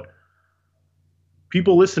so. But a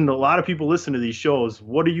lot of people listen to these shows.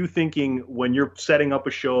 What are you thinking when you're setting up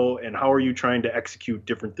a show, and how are you trying to execute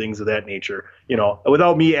different things of that nature?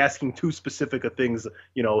 Without me asking too specific of things,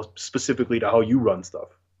 specifically to how you run stuff.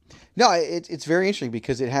 No, it's very interesting,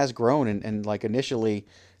 because it has grown, and like initially,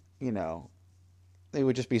 it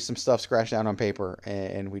would just be some stuff scratched out on paper,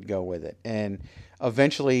 and we'd go with it. And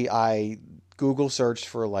eventually I Google searched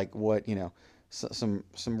for like what, some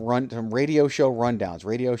radio show rundowns,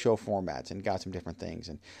 radio show formats, and got some different things.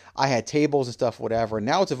 And I had tables and stuff, whatever. And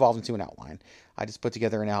now it's evolved into an outline. I just put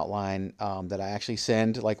together an outline that I actually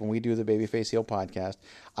send, like when we do the Babyface Heel podcast,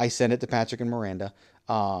 I send it to Patrick and Miranda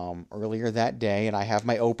earlier that day, and I have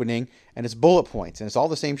my opening, and it's bullet points, and it's all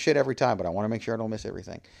the same shit every time, but I want to make sure I don't miss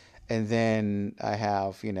everything. And then I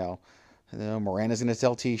have, Miranda's going to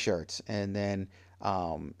sell t-shirts, and then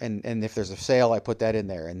and if there's a sale, I put that in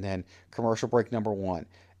there, and then commercial break number 1.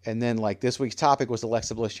 And then like this week's topic was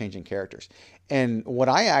Alexa Bliss changing characters. And what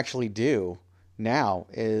I actually do now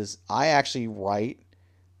is I actually write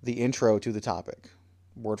the intro to the topic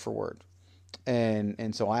word for word.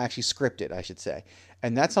 And so I actually script it, I should say.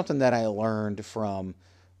 And that's something that I learned from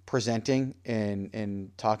presenting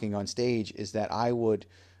and talking on stage, is that I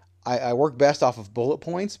work best off of bullet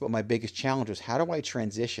points, but my biggest challenge was, how do I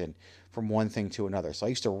transition from one thing to another? So I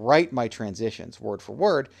used to write my transitions word for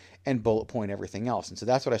word and bullet point everything else. And so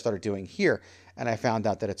that's what I started doing here. And I found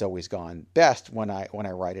out that it's always gone best when I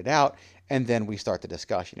write it out, and then we start the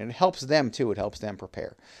discussion. And it helps them too. It helps them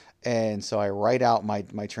prepare. And so I write out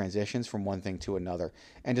my transitions from one thing to another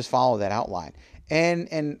and just follow that outline.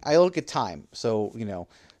 And I look at time. So,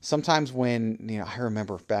 sometimes when, I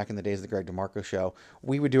remember back in the days of the Greg DeMarco show,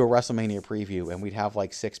 we would do a WrestleMania preview, and we'd have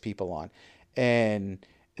like 6 people on, and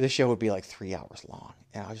this show would be like 3 hours long.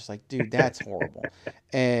 And I was just like, dude, that's horrible.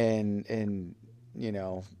 And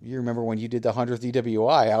you remember when you did the 100th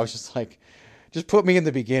DWI, I was just like, just put me in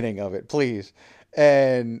the beginning of it, please.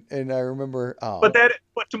 And I remember, but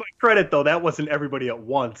to my credit though, that wasn't everybody at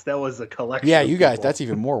once. That was a collection. Yeah, you guys, that's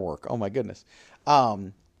even more work. Oh my goodness.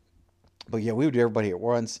 But yeah, we would do everybody at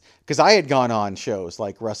once, because I had gone on shows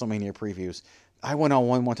like WrestleMania previews. I went on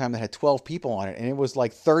one time that had 12 people on it, and it was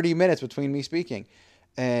like 30 minutes between me speaking.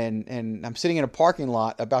 And I'm sitting in a parking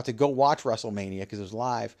lot about to go watch WrestleMania because it was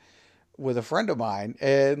live with a friend of mine,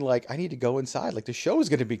 and like I need to go inside. Like the show is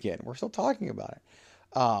going to begin. We're still talking about it.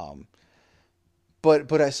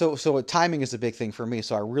 So timing is a big thing for me.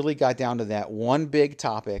 So I really got down to that one big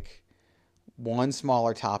topic, one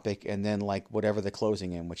smaller topic, and then like whatever the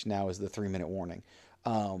closing in, which now is the 3-minute warning.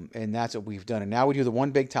 And that's what we've done. And now we do the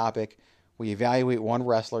one big topic. We evaluate one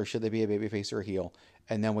wrestler, should they be a babyface or a heel,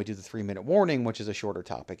 and then we do the 3-minute warning, which is a shorter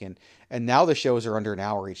topic. And now the shows are under an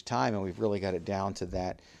hour each time, and we've really got it down to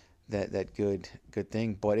that good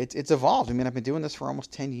thing. But it's evolved. I mean, I've been doing this for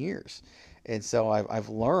almost 10 years. And so I've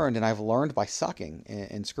learned by sucking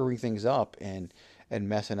and screwing things up and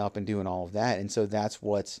messing up and doing all of that. And so that's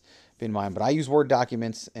what's been mine. But I use Word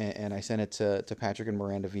documents, and I send it to Patrick and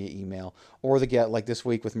Miranda via email, or like this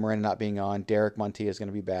week with Miranda not being on, Derek Montilla is going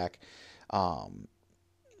to be back.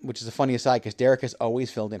 Which is a funny aside, because Derek has always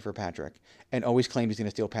filled in for Patrick and always claimed he's going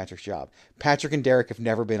to steal Patrick's job. Patrick and Derek have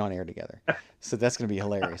never been on air together. So that's going to be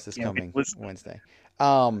hilarious this coming Wednesday.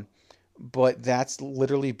 But that's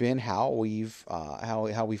literally been how we've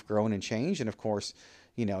grown and changed. And of course,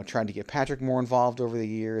 trying to get Patrick more involved over the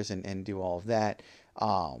years and do all of that.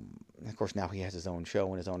 Of course, now he has his own show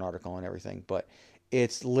and his own article and everything, but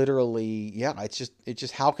it's literally, it's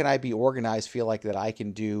just how can I be organized, feel like that I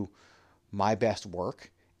can do my best work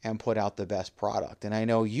and put out the best product. And I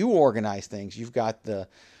know you organize things. You've got the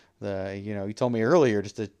you told me earlier,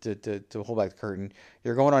 just to hold back the curtain,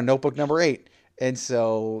 you're going on notebook number 8. And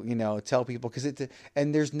so, tell people,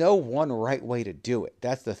 and there's no one right way to do it.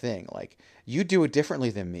 That's the thing. Like, you do it differently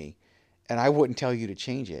than me, and I wouldn't tell you to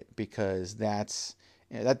change it, because that's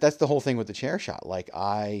the whole thing with the chair shot. Like,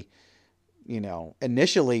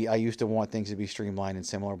 initially I used to want things to be streamlined and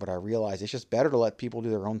similar, but I realized it's just better to let people do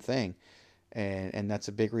their own thing. And that's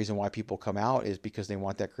a big reason why people come out, is because they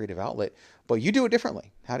want that creative outlet. But you do it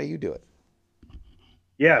differently. How do you do it?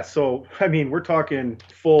 Yeah. So, I mean, we're talking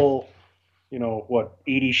full,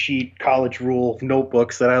 80 sheet college rule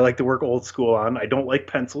notebooks that I like to work old school on. I don't like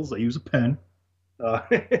pencils. I use a pen.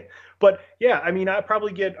 But yeah, I mean, I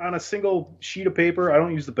probably get on a single sheet of paper. I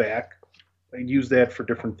don't use the back. I use that for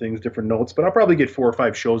different things, different notes, but I'll probably get 4 or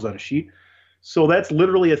 5 shows on a sheet. So that's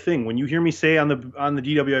literally a thing. When you hear me say on the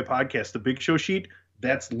DWI podcast, the Big Show sheet,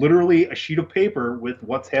 that's literally a sheet of paper with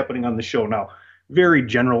what's happening on the show. Now, very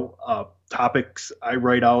general topics I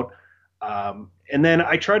write out. And then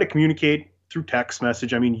I try to communicate through text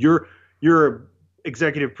message. I mean, you're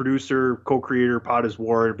executive producer, co-creator, Pod is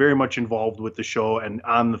War, very much involved with the show and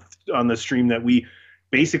on the stream that we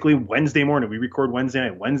basically Wednesday morning, we record Wednesday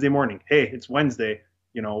night, Wednesday morning. Hey, it's Wednesday.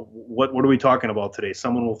 What are we talking about today?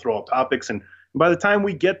 Someone will throw out topics. And by the time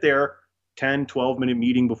we get there, 10, 12 minute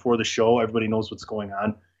meeting before the show, everybody knows what's going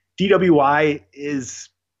on. DWI is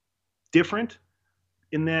different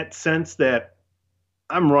in that sense that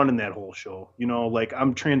I'm running that whole show, like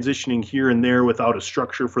I'm transitioning here and there without a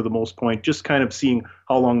structure for the most point, just kind of seeing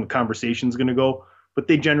how long the conversation's going to go, but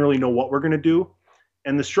they generally know what we're going to do.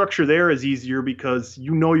 And the structure there is easier because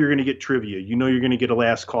you're going to get trivia. You're going to get a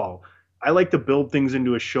last call. I like to build things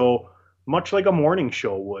into a show much like a morning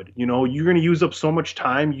show would. You're going to use up so much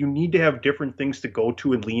time. You need to have different things to go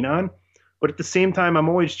to and lean on. But at the same time, I'm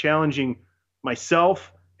always challenging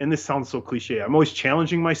myself. And this sounds so cliche. I'm always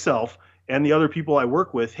challenging myself and the other people I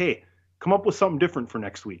work with. Hey, come up with something different for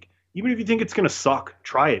next week. Even if you think it's going to suck,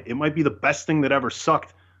 try it. It might be the best thing that ever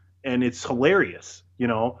sucked. And it's hilarious,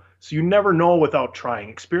 So you never know without trying.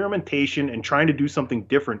 Experimentation and trying to do something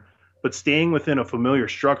different, but staying within a familiar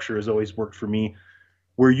structure has always worked for me.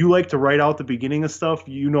 Where you like to write out the beginning of stuff,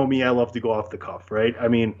 me, I love to go off the cuff, right? I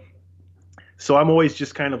mean, so I'm always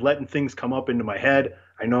just kind of letting things come up into my head.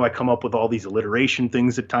 I know I come up with all these alliteration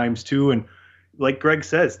things at times too. And like Greg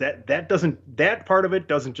says, that part of it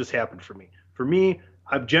doesn't just happen for me. For me,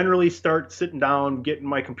 I generally start sitting down, getting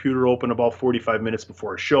my computer open about 45 minutes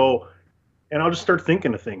before a show, and I'll just start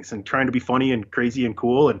thinking of things and trying to be funny and crazy and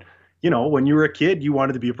cool. And, when you were a kid, you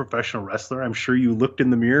wanted to be a professional wrestler. I'm sure you looked in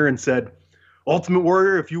the mirror and said, Ultimate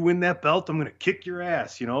Warrior, if you win that belt, I'm going to kick your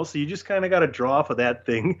ass, So you just kind of got to draw off of that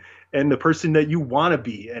thing and the person that you want to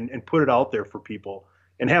be and put it out there for people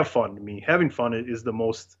and have fun. To me, having fun is the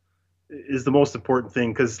most important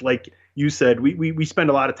thing. Because like you said, we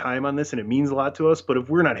spend a lot of time on this and it means a lot to us. But if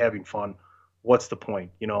we're not having fun, what's the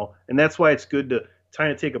point, And that's why it's good to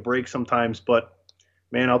kind of take a break sometimes. But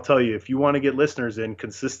man, I'll tell you, if you want to get listeners in,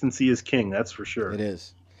 consistency is king. That's for sure. It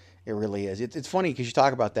is. It really is. It's funny because you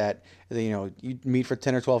talk about that, you meet for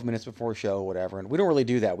 10 or 12 minutes before a show or whatever. And we don't really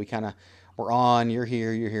do that. We're on, you're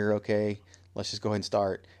here. Okay, let's just go ahead and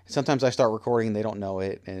start. Sometimes I start recording and they don't know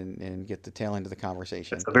it and get the tail end of the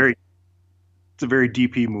conversation. It's a very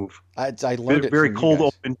DP move. I learned it very from cold you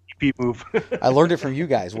guys. open DP move. I learned it from you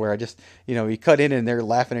guys where I just, you cut in and they're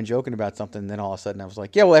laughing and joking about something. And then all of a sudden I was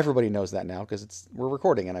like, yeah, well, everybody knows that now because we're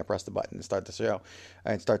recording, and I press the button to start the show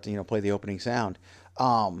and start to, play the opening sound.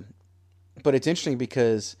 But it's interesting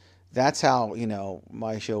because that's how,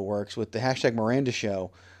 my show works with the hashtag Miranda Show.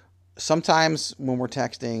 Sometimes when we're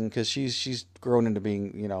texting, because she's grown into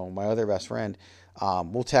being, my other best friend,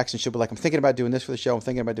 we'll text and she'll be like, I'm thinking about doing this for the show. I'm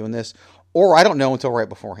thinking about doing this. Or I don't know until right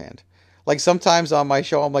beforehand. Like sometimes on my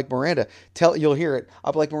show, I'm like, Miranda, you'll hear it.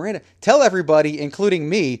 I'll be like, Miranda, tell everybody, including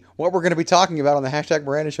me, what we're going to be talking about on the hashtag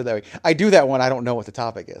Miranda Show that week. I do that when I don't know what the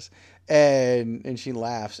topic is. And she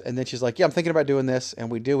laughs. And then she's like, yeah, I'm thinking about doing this. And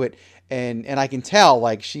we do it. And I can tell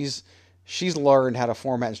like she's learned how to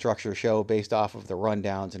format and structure a show based off of the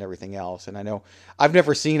rundowns and everything else. And I know I've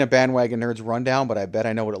never seen a Bandwagon Nerds rundown, but I bet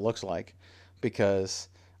I know what it looks like because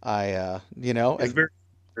I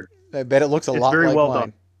bet it looks a lot like well mine.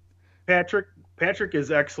 Done. Patrick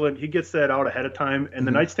is excellent. He gets that out ahead of time. And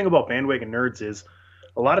the nice thing about Bandwagon Nerds is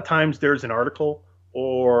a lot of times there's an article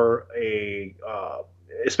or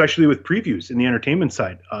especially with previews in the entertainment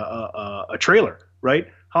side, a trailer, right?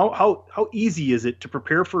 How easy is it to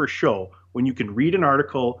prepare for a show when you can read an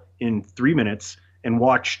article in 3 minutes and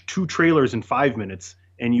watch 2 trailers in 5 minutes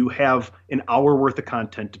and you have an hour worth of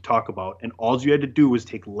content to talk about, and all you had to do was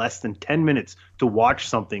take less than 10 minutes to watch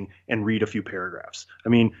something and read a few paragraphs. I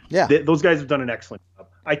mean, those guys have done an excellent job.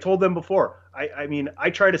 I told them before, I mean,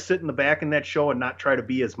 I try to sit in the back in that show and not try to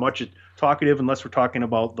be as much talkative unless we're talking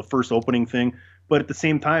about the first opening thing. But at the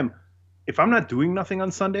same time, if I'm not doing nothing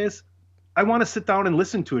on Sundays, I want to sit down and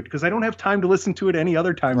listen to it because I don't have time to listen to it any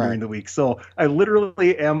other time during the week. So I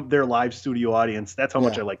literally am their live studio audience. That's how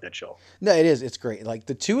much I like that show. No, it is. It's great. Like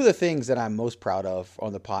the two of the things that I'm most proud of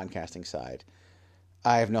on the podcasting side,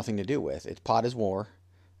 I have nothing to do with. It's Pod is War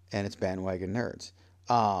and it's Bandwagon Nerds.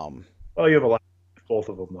 Well, you have a lot of both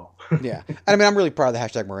of them though. Yeah. I mean, I'm really proud of the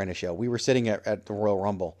Hashtag Miranda show. We were sitting at the Royal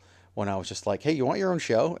Rumble when I was just like, hey, you want your own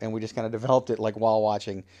show? And we just kind of developed it like while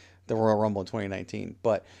watching the Royal Rumble in 2019.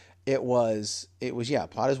 But it was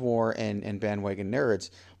Pod is War and Bandwagon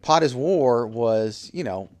Nerds. Pod is War was,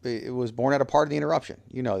 it was born out of Part of the Interruption.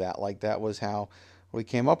 You know that. Like that was how we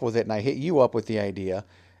came up with it, and I hit you up with the idea.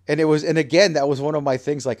 And again, that was one of my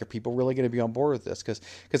things, like, are people really going to be on board with this?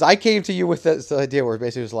 Because I came to you with this idea where it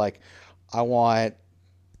basically was like, I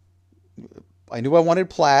knew I wanted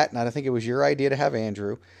Platt, and I think it was your idea to have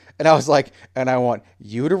Andrew. And I was like, and I want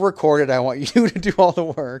you to record it. I want you to do all the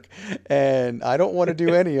work, and I don't want to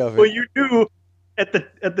do any of it. Well, you knew at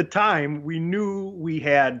the time we knew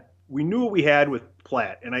what we had with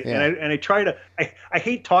Platt, and I try to. I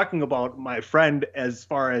hate talking about my friend as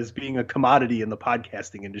far as being a commodity in the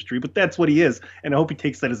podcasting industry, but that's what he is, and I hope he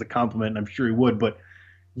takes that as a compliment. And I'm sure he would. But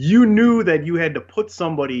you knew that you had to put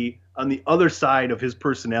somebody on the other side of his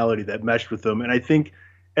personality that meshed with him, and I think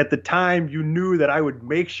at the time you knew that I would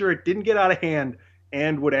make sure it didn't get out of hand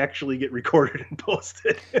and would actually get recorded and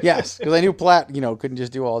posted. Yes, because I knew Platt, couldn't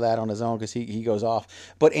just do all that on his own because he goes off.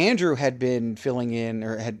 But Andrew had been filling in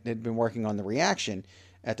or had been working on the reaction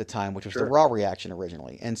at the time, which was the Raw reaction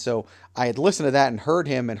originally. And so I had listened to that and heard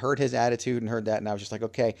him and heard his attitude and heard that. And I was just like,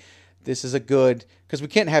 okay, this is a good, because we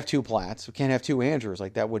can't have two Platts. We can't have two Andrews.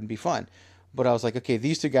 Like that wouldn't be fun. But I was like, okay,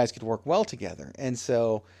 these two guys could work well together. And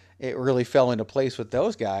so it really fell into place with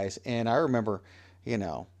those guys. And I remember,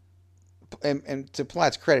 and to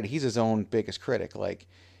Platt's credit, he's his own biggest critic. Like,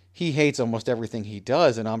 he hates almost everything he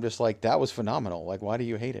does, and I'm just like, that was phenomenal. Like, why do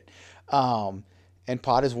you hate it? And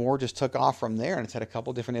Pod is War just took off from there, and it's had a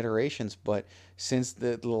couple different iterations. But since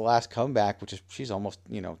the last comeback, which is she's almost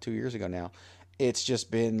 2 years ago now, it's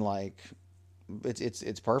just been like,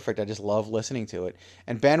 it's perfect. I just love listening to it.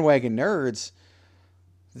 And Bandwagon Nerds,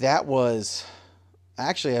 that was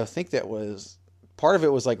actually, I think that was part of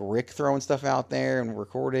it was like Rick throwing stuff out there and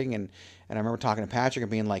recording, and I remember talking to Patrick and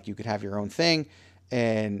being like, you could have your own thing,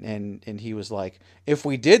 and he was like, if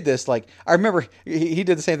we did this, like, I remember he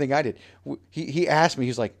did the same thing I did. He asked me, he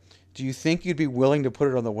was like, do you think you'd be willing to put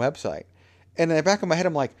it on the website? And in the back of my head,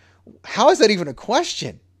 I'm like, how is that even a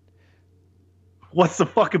question? What's the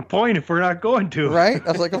fucking point if we're not going to? Right?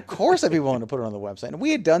 I was like, of course I'd be willing to put it on the website. And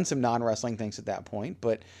we had done some non-wrestling things at that point,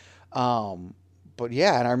 but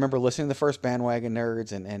yeah, and I remember listening to the first Bandwagon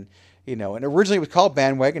Nerds, and originally it was called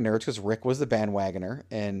Bandwagon Nerds because Rick was the bandwagoner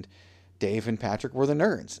and Dave and Patrick were the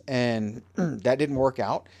nerds, and that didn't work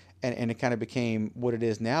out, and it kind of became what it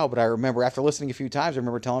is now. But I remember after listening a few times, I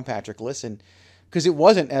remember telling Patrick, listen, because it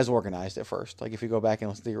wasn't as organized at first. Like if you go back and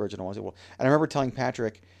listen to the original ones, and I remember telling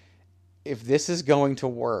Patrick, if this is going to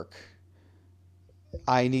work,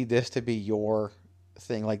 I need this to be your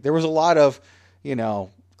thing. Like there was a lot of,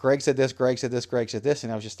 Greg said this, Greg said this, Greg said this,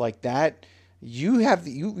 and I was just like, that you have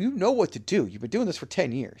you know what to do. You've been doing this for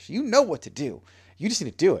 10 years. You know what to do. You just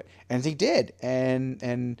need to do it. And he did. And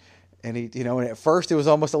he, and at first it was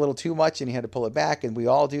almost a little too much and he had to pull it back, and we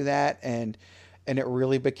all do that, and it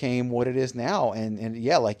really became what it is now. And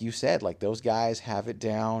yeah, like you said, like those guys have it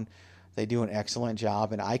down. They do an excellent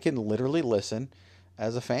job, and I can literally listen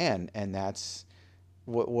as a fan, and that's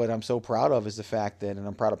what I'm so proud of is the fact that, and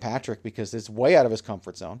I'm proud of Patrick because it's way out of his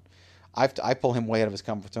comfort zone. I pull him way out of his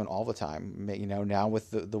comfort zone all the time, now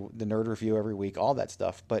with the nerd review every week, all that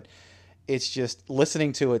stuff. But it's just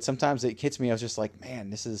listening to it. Sometimes it hits me. I was just like, man,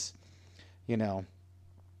 this is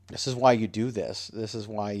why you do this. This is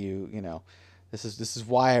why this is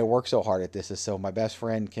why I work so hard at this, is so my best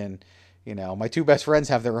friend can, my two best friends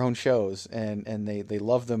have their own shows and they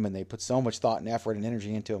love them and they put so much thought and effort and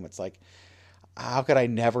energy into them. It's like, how could I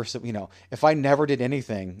never, if I never did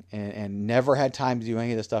anything and never had time to do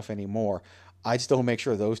any of this stuff anymore, I'd still make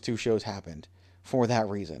sure those two shows happened for that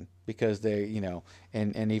reason, because they,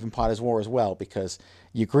 and even Pod is War as well, because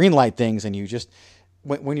you greenlight things and you just,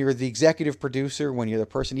 when you're the executive producer, when you're the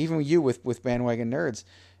person, even you with Bandwagon Nerds,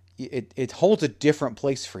 it holds a different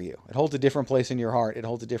place for you. It holds a different place in your heart. It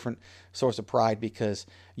holds a different source of pride because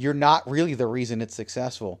you're not really the reason it's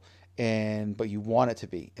successful, but you want it to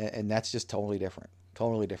be, and that's just totally different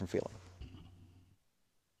feeling.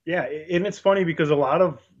 Yeah, and it's funny because a lot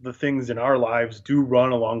of the things in our lives do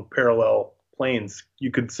run along parallel planes. You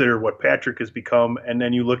consider what Patrick has become, and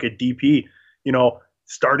then you look at DP,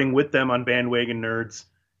 starting with them on Bandwagon Nerds,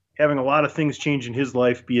 having a lot of things change in his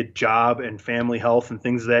life, be it job and family health and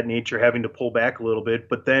things of that nature, having to pull back a little bit,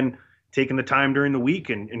 but then taking the time during the week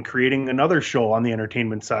and creating another show on the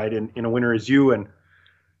entertainment side in A Winner Is You. And,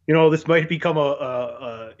 this might become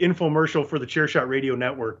a infomercial for the Chairshot Radio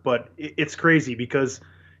Network, but it's crazy because,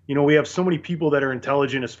 we have so many people that are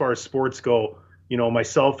intelligent as far as sports go.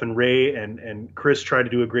 Myself and Ray and Chris try to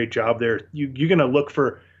do a great job there. You're going to look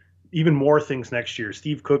for even more things next year.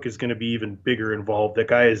 Steve Cook is going to be even bigger involved. That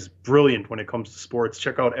guy is brilliant when it comes to sports.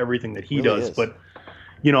 Check out everything that he really does. Is. But,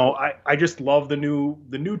 I just love the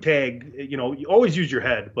new tag. You always use your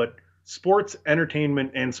head, but sports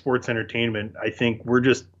entertainment, I think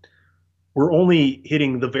we're only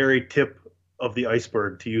hitting the very tip of the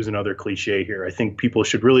iceberg, to use another cliche here. I think people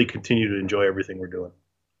should really continue to enjoy everything we're doing.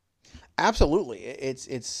 Absolutely.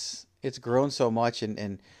 It's grown so much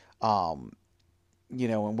and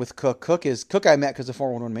with Cook I met because of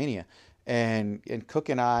 411 Mania, and Cook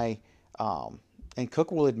and I, and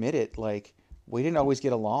Cook will admit it, like we didn't always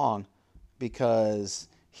get along because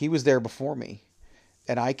he was there before me,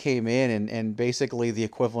 and I came in and basically the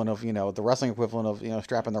equivalent of the wrestling equivalent of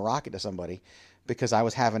strapping the rocket to somebody, because I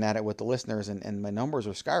was having at it with the listeners and my numbers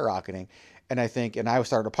were skyrocketing, and I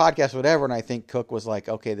started a podcast or whatever, and I think Cook was like,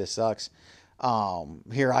 okay, this sucks.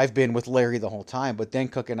 Here I've been with Larry the whole time, but then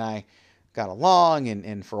Cook and I got along,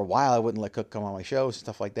 and for a while I wouldn't let Cook come on my shows and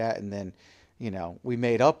stuff like that, and then we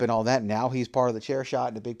made up and all that. Now he's part of the Chair Shot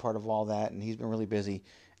and a big part of all that, and he's been really busy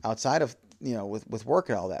outside of with work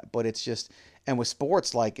and all that. But it's just, and with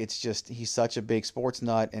sports, like it's just, he's such a big sports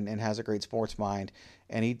nut and has a great sports mind,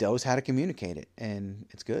 and he knows how to communicate it, and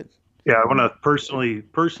it's good. Yeah, I want to personally,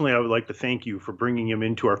 I would like to thank you for bringing him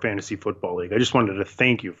into our fantasy football league. I just wanted to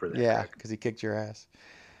thank you for that. Yeah, because he kicked your ass.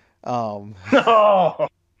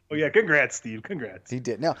 Oh yeah, congrats, Steve. Congrats. He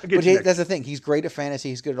did. No, but that's the thing. He's great at fantasy.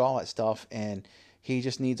 He's good at all that stuff, and he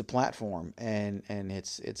just needs a platform. And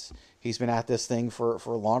he's been at this thing for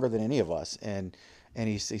longer than any of us, and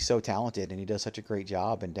he's so talented, and he does such a great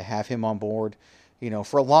job. And to have him on board,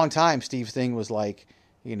 for a long time, Steve's thing was like,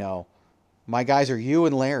 my guys are you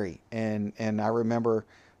and Larry, and I remember,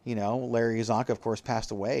 Larry Zonka, of course,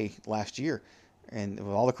 passed away last year, and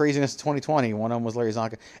with all the craziness of 2020, one of them was Larry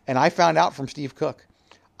Zonka, and I found out from Steve Cook.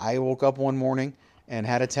 I woke up one morning and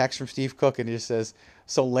had a text from Steve Cook, and it just says,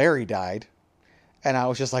 so Larry died. And I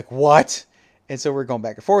was just like, what? And so we're going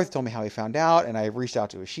back and forth. He told me how he found out, and I reached out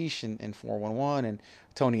to Ashish and 411, and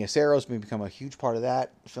Tony Acero's become a huge part of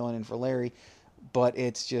that, filling in for Larry. But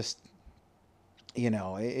it's just,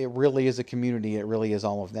 it really is a community. It really is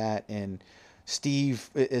all of that. And Steve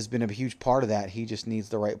has been a huge part of that. He just needs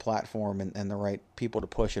the right platform and the right people to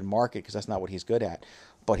push and market, because that's not what he's good at.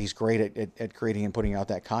 But he's great at creating and putting out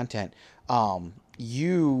that content.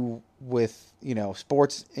 You with,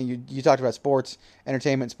 sports, and you talked about sports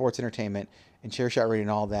entertainment, and Chairshot Radio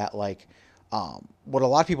and all that. Like, what a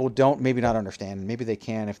lot of people don't maybe not understand, maybe they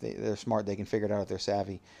can if they're smart, they can figure it out if they're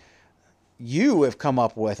savvy. You have come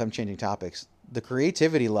up with, I'm changing topics, the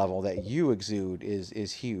creativity level that you exude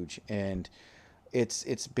is huge, and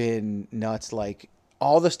it's been nuts. Like,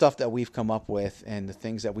 all the stuff that we've come up with and the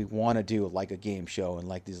things that we want to do, like a game show and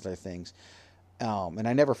like these other things. And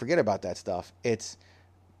I never forget about that stuff. It's,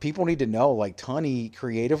 people need to know, like, Tony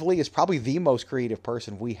creatively is probably the most creative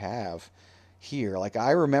person we have here. Like, I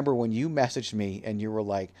remember when you messaged me and you were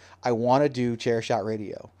like, I want to do Chairshot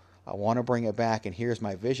Radio. I want to bring it back, and here's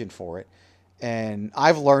my vision for it. And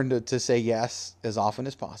I've learned to say yes as often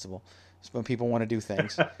as possible. It's when people want to do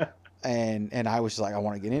things. And I was just like, I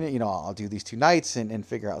want to get in it. I'll do these 2 nights and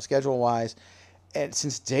figure out schedule-wise. And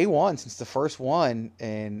since day one, since the first one,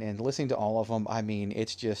 and listening to all of them, I mean,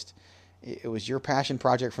 it's just, it was your passion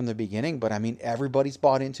project from the beginning. But, I mean, everybody's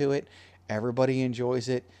bought into it. Everybody enjoys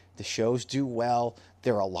it. The shows do well.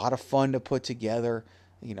 They're a lot of fun to put together.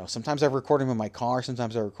 Sometimes I record them in my car.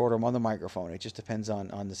 Sometimes I record them on the microphone. It just depends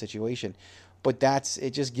on the situation. But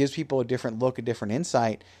it just gives people a different look, a different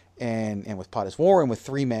insight. And with Pot is War and with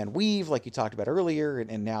 3-Man Weave, like you talked about earlier,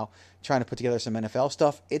 and now trying to put together some NFL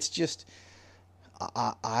stuff, it's just,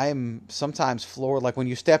 I'm sometimes floored. Like, when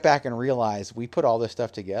you step back and realize we put all this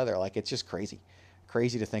stuff together, like, it's just crazy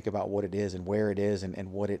to think about what it is and where it is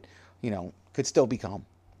and what it, could still become.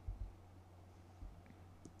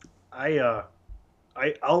 I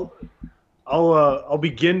I'll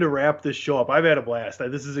begin to wrap this show up. I've had a blast.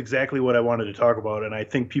 This is exactly what I wanted to talk about, and I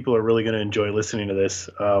think people are really going to enjoy listening to this.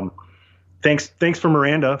 Thanks for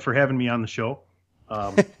Miranda for having me on the show.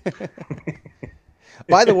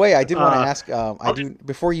 By the way, I did want to ask.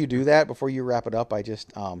 Before you do that, before you wrap it up, I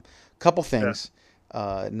just couple things.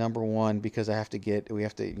 Yeah. Number one, because we have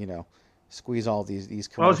to squeeze all these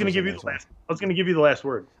commercials. Well, I was going to give you the last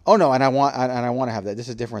word. Oh no, and I want to have that. This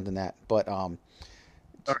is different than that, but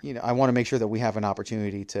I want to make sure that we have an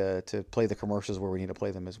opportunity to play the commercials where we need to play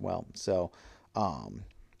them as well. So,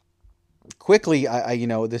 quickly,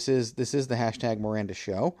 this is the hashtag Miranda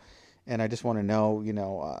Show. And I just want to know,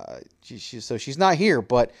 she's not here,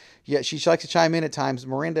 but yeah, she likes to chime in at times.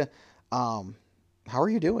 Miranda, how are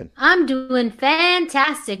you doing? I'm doing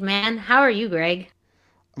fantastic, man. How are you, Greg?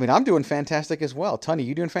 I mean, I'm doing fantastic as well. Tony,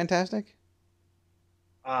 you doing fantastic?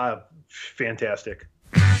 Fantastic.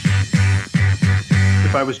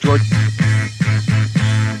 If I was George...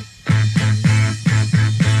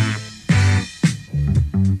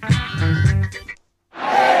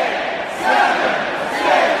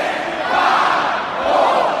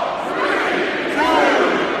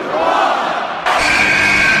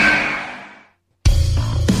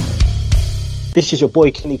 This is your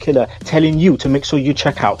boy Kenny Killer telling you to make sure you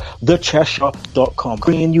check out thechairshot.com,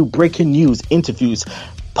 bringing you breaking news, interviews,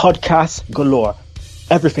 podcasts galore,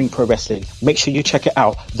 everything pro wrestling. Make sure you check it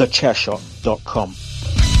out, thechairshot.com.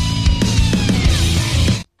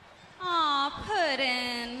 Aw,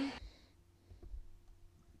 Puddin'.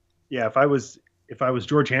 Yeah, if I was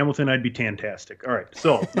George Hamilton, I'd be fantastic. All right,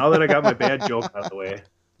 so now that I got my bad joke out of the way,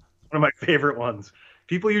 one of my favorite ones.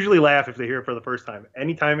 People usually laugh if they hear it for the first time.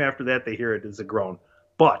 Anytime after that they hear it is a groan.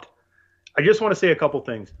 But I just want to say a couple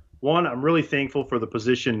things. One, I'm really thankful for the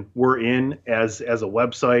position we're in as a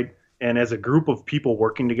website and as a group of people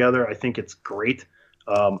working together. I think it's great.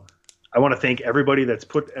 I want to thank everybody that's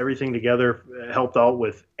put everything together, helped out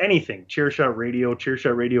with anything. Chairshot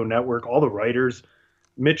Radio Network, all the writers.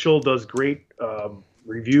 Mitchell does great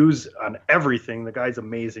reviews on everything. The guy's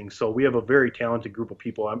amazing. So we have a very talented group of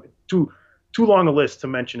people. I'm too long a list to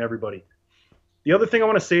mention everybody. The other thing I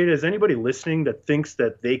want to say is anybody listening that thinks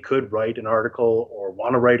that they could write an article or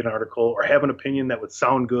want to write an article or have an opinion that would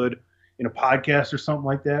sound good in a podcast or something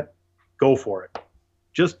like that, go for it.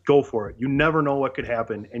 Just go for it. You never know what could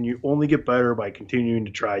happen, and you only get better by continuing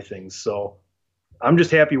to try things. So I'm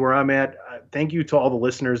just happy where I'm at. Thank you to all the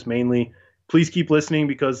listeners mainly. Please keep listening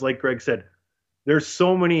because, like Greg said, there's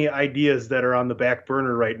so many ideas that are on the back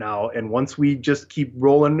burner right now. And once we just keep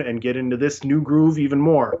rolling and get into this new groove even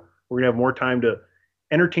more, we're going to have more time to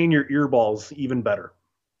entertain your earballs even better.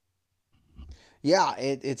 Yeah,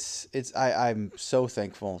 I'm so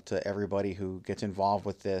thankful to everybody who gets involved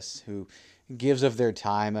with this, who gives of their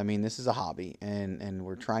time. I mean, this is a hobby and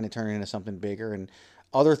we're trying to turn it into something bigger, and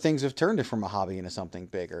other things have turned it from a hobby into something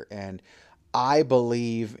bigger. And I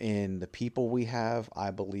believe in the people we have.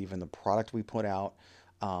 I believe in the product we put out.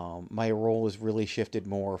 My role has really shifted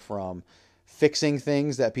more from fixing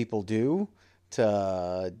things that people do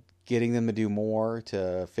to getting them to do more,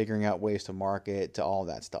 to figuring out ways to market, to all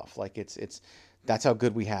that stuff. Like that's how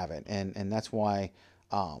good we have it. And that's why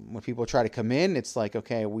when people try to come in, it's like,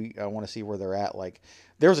 okay, I want to see where they're at. Like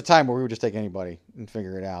there was a time where we would just take anybody and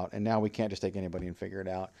figure it out. And now we can't just take anybody and figure it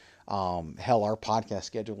out. Hell, our podcast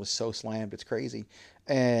schedule was so slammed, it's crazy.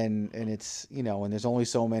 And it's, and there's only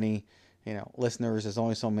so many, listeners, there's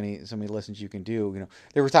only so many listens you can do.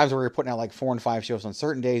 There were times where we were putting out like 4 and 5 shows on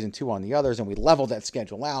certain days and 2 on the others, and we leveled that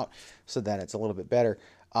schedule out so that it's a little bit better.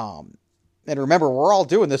 And remember, we're all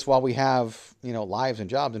doing this while we have, lives and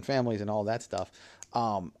jobs and families and all that stuff.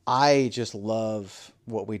 I just love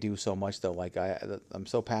what we do so much though. Like I'm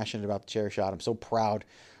so passionate about the Chair Shot. I'm so proud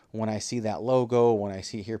when I see that logo, when I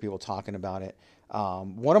hear people talking about it.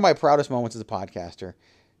 One of my proudest moments as a podcaster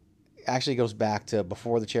actually goes back to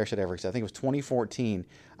before the Chair Shot ever existed. I think it was 2014.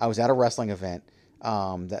 I was at a wrestling event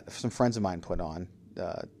that some friends of mine put on.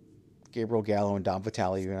 Gabriel Gallo and Dom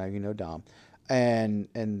Vitale, you know Dom.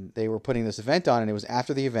 And they were putting this event on, and it was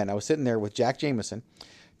after the event. I was sitting there with Jack Jameson,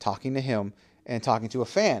 talking to him and talking to a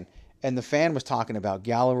fan. And the fan was talking about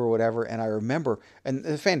Gallo or whatever, and I remember, and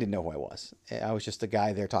the fan didn't know who I was. I was just a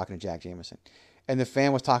guy there talking to Jack Jameson. And the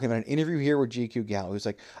fan was talking about an interview here with GQ Gallo. He was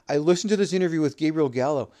like, I listened to this interview with Gabriel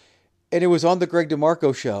Gallo, and it was on the Greg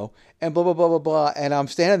DeMarco show, and blah, blah, blah, blah, blah. And I'm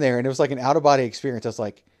standing there, and it was like an out-of-body experience. I was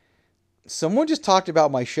like, someone just talked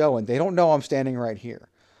about my show, and they don't know I'm standing right here.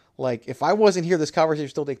 Like, if I wasn't here, this conversation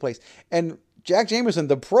would still take place. And Jack Jameson,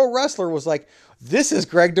 the pro wrestler, was like, this is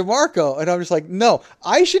Greg DeMarco. And I'm just like, no,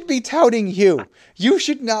 I should be touting you. You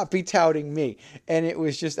should not be touting me. And it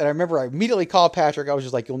was just, and I remember I immediately called Patrick. I was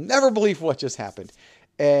just like, you'll never believe what just happened.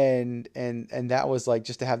 And that was like,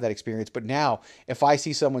 just to have that experience. But now, if I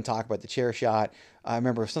see someone talk about the chair shot, I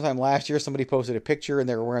remember sometime last year, somebody posted a picture and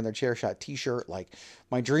they were wearing their chair shot t-shirt. Like,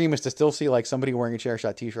 my dream is to still see like somebody wearing a chair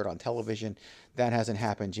shot t-shirt on television. That hasn't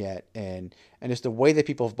happened yet. And just the way that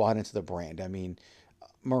people have bought into the brand. I mean,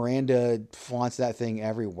 Miranda flaunts that thing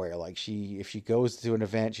everywhere. Like, if she goes to an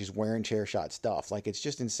event, she's wearing chair shot stuff. Like, it's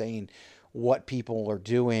just insane what people are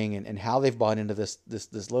doing and how they've bought into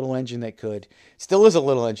this little engine that could, still is a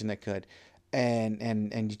little engine that could.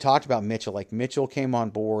 And you talked about Mitchell. Like, Mitchell came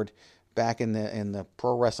on board back in the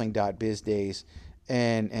ProWrestling.biz days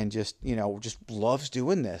and just, just loves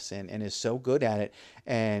doing this and is so good at it.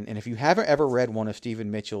 And if you haven't ever read one of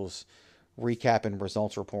Stephen Mitchell's recap and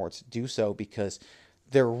results reports, do so, because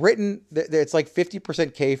they're written, it's like 50%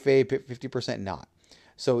 kayfabe, 50% not.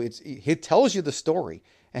 So he tells you the story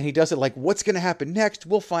and he does it like, what's going to happen next?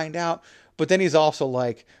 We'll find out. But then he's also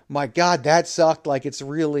like, my God, that sucked. Like, it's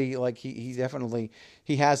really like, he definitely,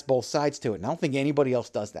 he has both sides to it. And I don't think anybody else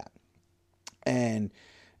does that. And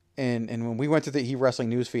when we went to the He Wrestling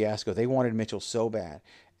News fiasco, they wanted Mitchell so bad.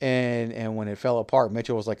 And when it fell apart,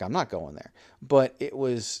 Mitchell was like, I'm not going there. But it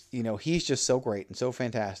was, he's just so great and so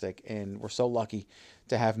fantastic. And we're so lucky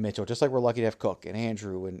to have Mitchell, just like we're lucky to have Cook and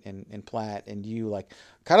Andrew and Platt and you, like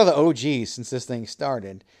kind of the OGs since this thing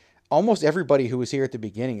started. Almost everybody who was here at the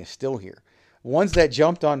beginning is still here. Ones that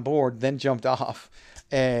jumped on board, then jumped off.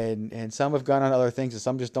 And some have gone on other things and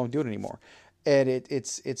some just don't do it anymore. And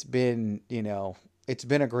it's been, it's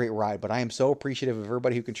been a great ride, but I am so appreciative of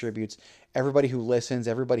everybody who contributes, everybody who listens,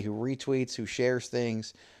 everybody who retweets, who shares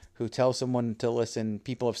things, who tells someone to listen.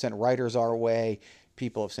 People have sent writers our way.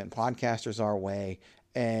 People have sent podcasters our way.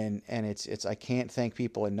 And it's I can't thank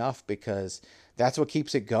people enough, because that's what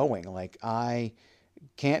keeps it going. Like, I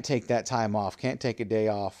can't take that time off, can't take a day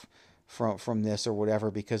off from this or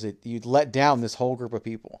whatever, because you'd let down this whole group of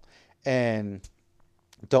people and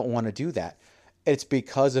don't want to do that. It's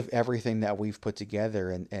because of everything that we've put together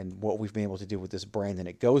and what we've been able to do with this brand. And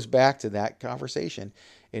it goes back to that conversation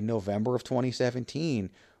in November of 2017,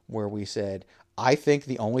 where we said, I think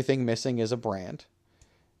the only thing missing is a brand.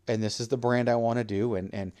 And this is the brand I want to do.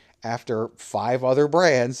 And after 5 other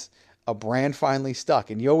brands, a brand finally stuck.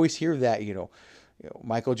 And you always hear that,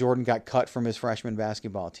 Michael Jordan got cut from his freshman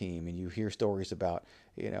basketball team. And you hear stories about,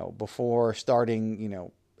 before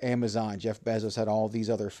starting, Amazon, Jeff Bezos had all these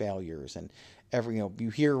other failures. And you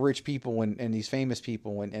hear rich people and these famous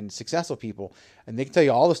people and successful people, and they can tell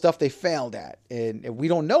you all the stuff they failed at. And we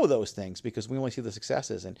don't know those things because we only see the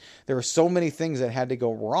successes. And there are so many things that had to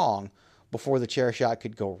go wrong before the chair shot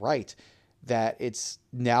could go right, that it's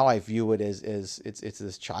now I view it as it's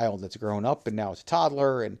this child that's grown up and now it's a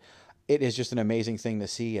toddler, and it is just an amazing thing to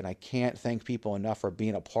see. And I can't thank people enough for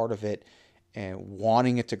being a part of it and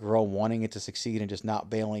wanting it to grow, wanting it to succeed, and just not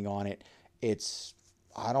bailing on it.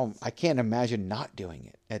 I can't imagine not doing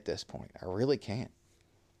it at this point. I really can't.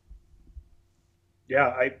 Yeah,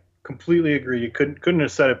 I completely agree. You couldn't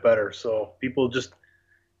have said it better. So people just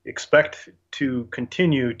expect to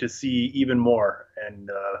continue to see even more, and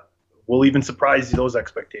we'll even surprise those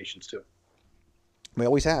expectations too. We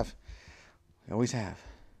always have. We always have.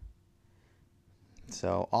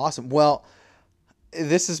 So awesome. Well,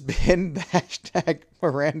 this has been the hashtag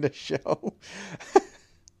Miranda Show.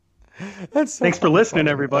 Thanks for listening,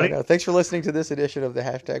 everybody. Thanks for listening to this edition of the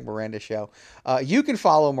hashtag Miranda Show. You can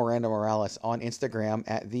follow Miranda Morales on Instagram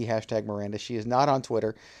at the hashtag Miranda. She is not on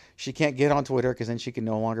Twitter. She can't get on Twitter because then she can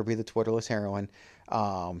no longer be the Twitterless heroine.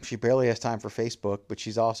 She barely has time for Facebook, but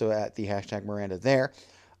she's also at the hashtag Miranda there.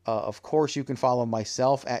 Of course, you can follow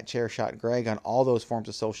myself at Chairshot Greg on all those forms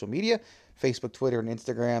of social media. Facebook, Twitter, and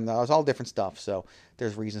Instagram. That was all different stuff, so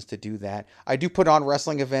there's reasons to do that. I do put on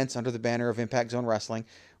wrestling events under the banner of Impact Zone Wrestling,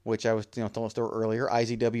 which I was telling a story earlier.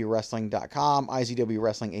 IZWWrestling.com, IZW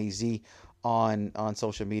Wrestling AZ on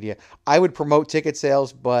social media. I would promote ticket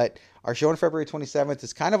sales, but our show on February 27th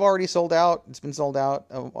is kind of already sold out. It's been sold out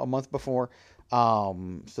a month before.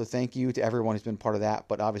 So thank you to everyone who's been part of that.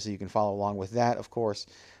 But obviously you can follow along with that, of course.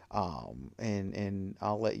 And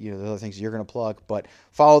I'll let you know the other things you're going to plug. But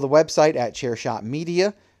follow the website at Chairshot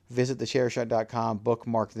Media. Visit thechairshot.com.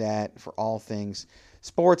 Bookmark that for all things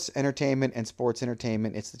sports, entertainment, and sports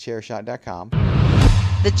entertainment. It's thechairshot.com.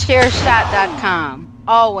 Thechairshot.com.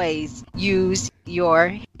 Always use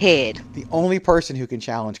your head. The only person who can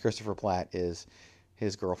challenge Christopher Platt is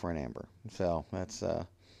his girlfriend Amber. So that's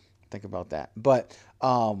Think about that. But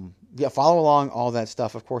yeah, follow along all that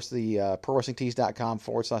stuff. Of course, the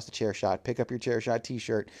ProWrestlingTees.com/thechairshot. Pick up your Chairshot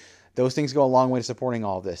t-shirt. Those things go a long way to supporting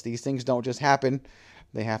all this. These things don't just happen.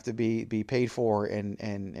 They have to be paid for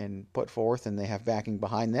and put forth, and they have backing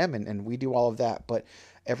behind them, and we do all of that. But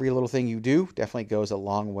every little thing you do definitely goes a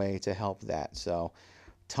long way to help that. So,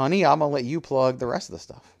 Tunney, I'm going to let you plug the rest of the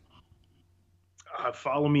stuff.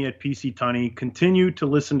 Follow me at PC Tunney. Continue to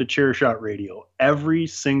listen to Chairshot Radio every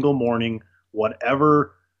single morning,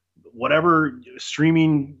 whatever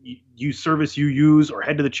streaming service you use, or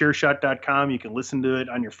head to thechairshot.com. You can listen to it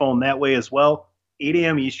on your phone that way as well. 8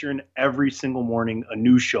 a.m. Eastern every single morning, a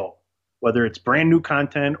new show. Whether it's brand new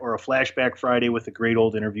content or a Flashback Friday with a great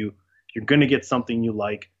old interview, you're going to get something you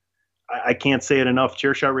like. I can't say it enough.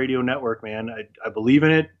 Chairshot Radio Network, man. I believe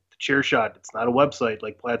in it. The Chairshot. It's not a website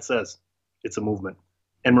like Platt says. It's a movement.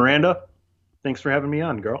 And Miranda, thanks for having me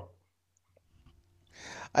on, girl.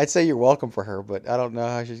 I'd say you're welcome for her, but I don't know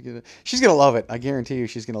how she's gonna love it. I guarantee you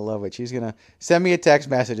she's gonna love it. She's gonna send me a text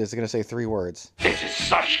message that's gonna say 3 words. This is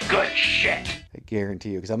such good shit. I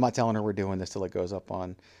guarantee you, because I'm not telling her we're doing this till it goes up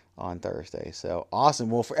on Thursday. So awesome.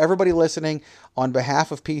 Well, for everybody listening, on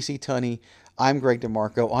behalf of PC Tunney, I'm Greg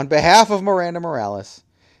DeMarco. On behalf of Miranda Morales,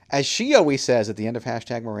 as she always says at the end of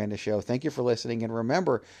Hashtag Miranda Show, thank you for listening, and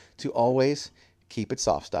remember to always keep it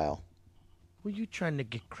soft style. Were you trying to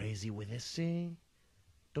get crazy with this thing?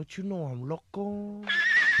 Don't you know I'm loco?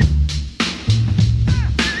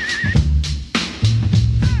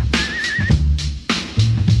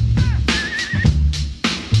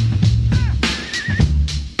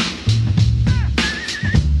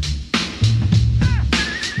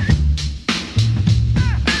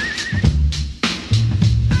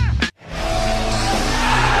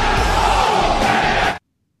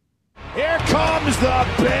 Here comes the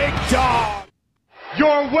big dog.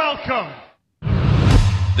 You're welcome.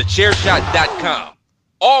 TheChairShot.com.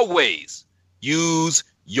 Always use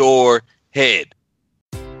your head.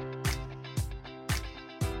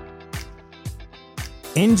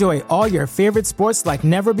 Enjoy all your favorite sports like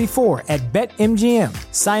never before at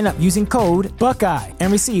BetMGM. Sign up using code Buckeye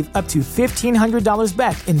and receive up to $1,500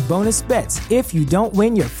 back in bonus bets if you don't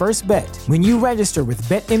win your first bet. When you register with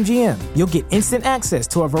BetMGM, you'll get instant access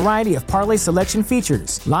to a variety of parlay selection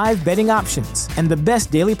features, live betting options, and the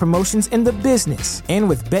best daily promotions in the business. And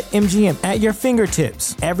with BetMGM at your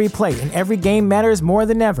fingertips, every play and every game matters more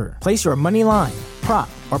than ever. Place your money line, prop,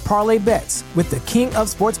 or parlay bets with the king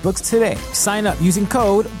of sportsbooks today. Sign up using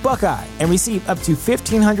code Buckeye and receive up to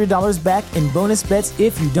 $1,500 back in bonus bets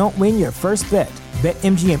if you don't win your first bet.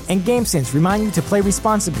 BetMGM and GameSense remind you to play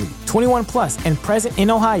responsibly. 21 plus and present in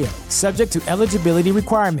Ohio, subject to eligibility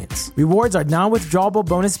requirements. Rewards are non-withdrawable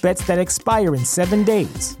bonus bets that expire in 7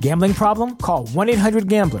 days. Gambling problem? Call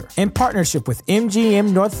 1-800-GAMBLER. In partnership with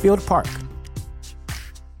MGM Northfield Park.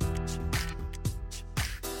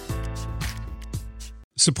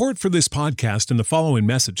 Support for this podcast and the following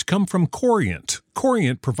message come from Corient.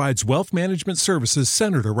 Corient provides wealth management services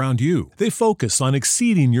centered around you. They focus on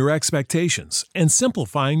exceeding your expectations and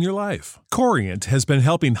simplifying your life. Corient has been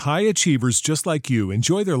helping high achievers just like you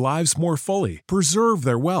enjoy their lives more fully, preserve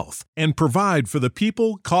their wealth, and provide for the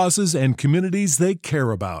people, causes, and communities they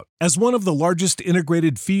care about. As one of the largest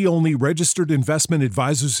integrated fee-only registered investment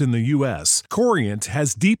advisors in the U.S., Corient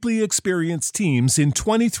has deeply experienced teams in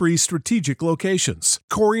 23 strategic locations.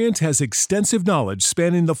 Corient has extensive knowledge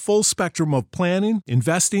spanning the full spectrum of planning,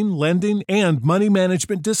 investing, lending, and money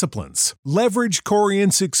management disciplines. Leverage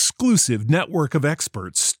Corient's exclusive network of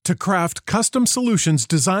experts to craft custom solutions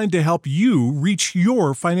designed to help you reach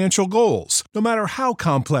your financial goals, no matter how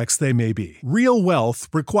complex they may be. Real wealth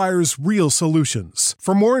requires real solutions.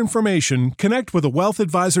 For more information, connect with a wealth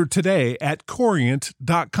advisor today at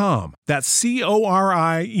Corient.com. That's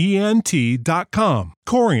Corient.com.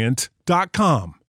 Corient.com.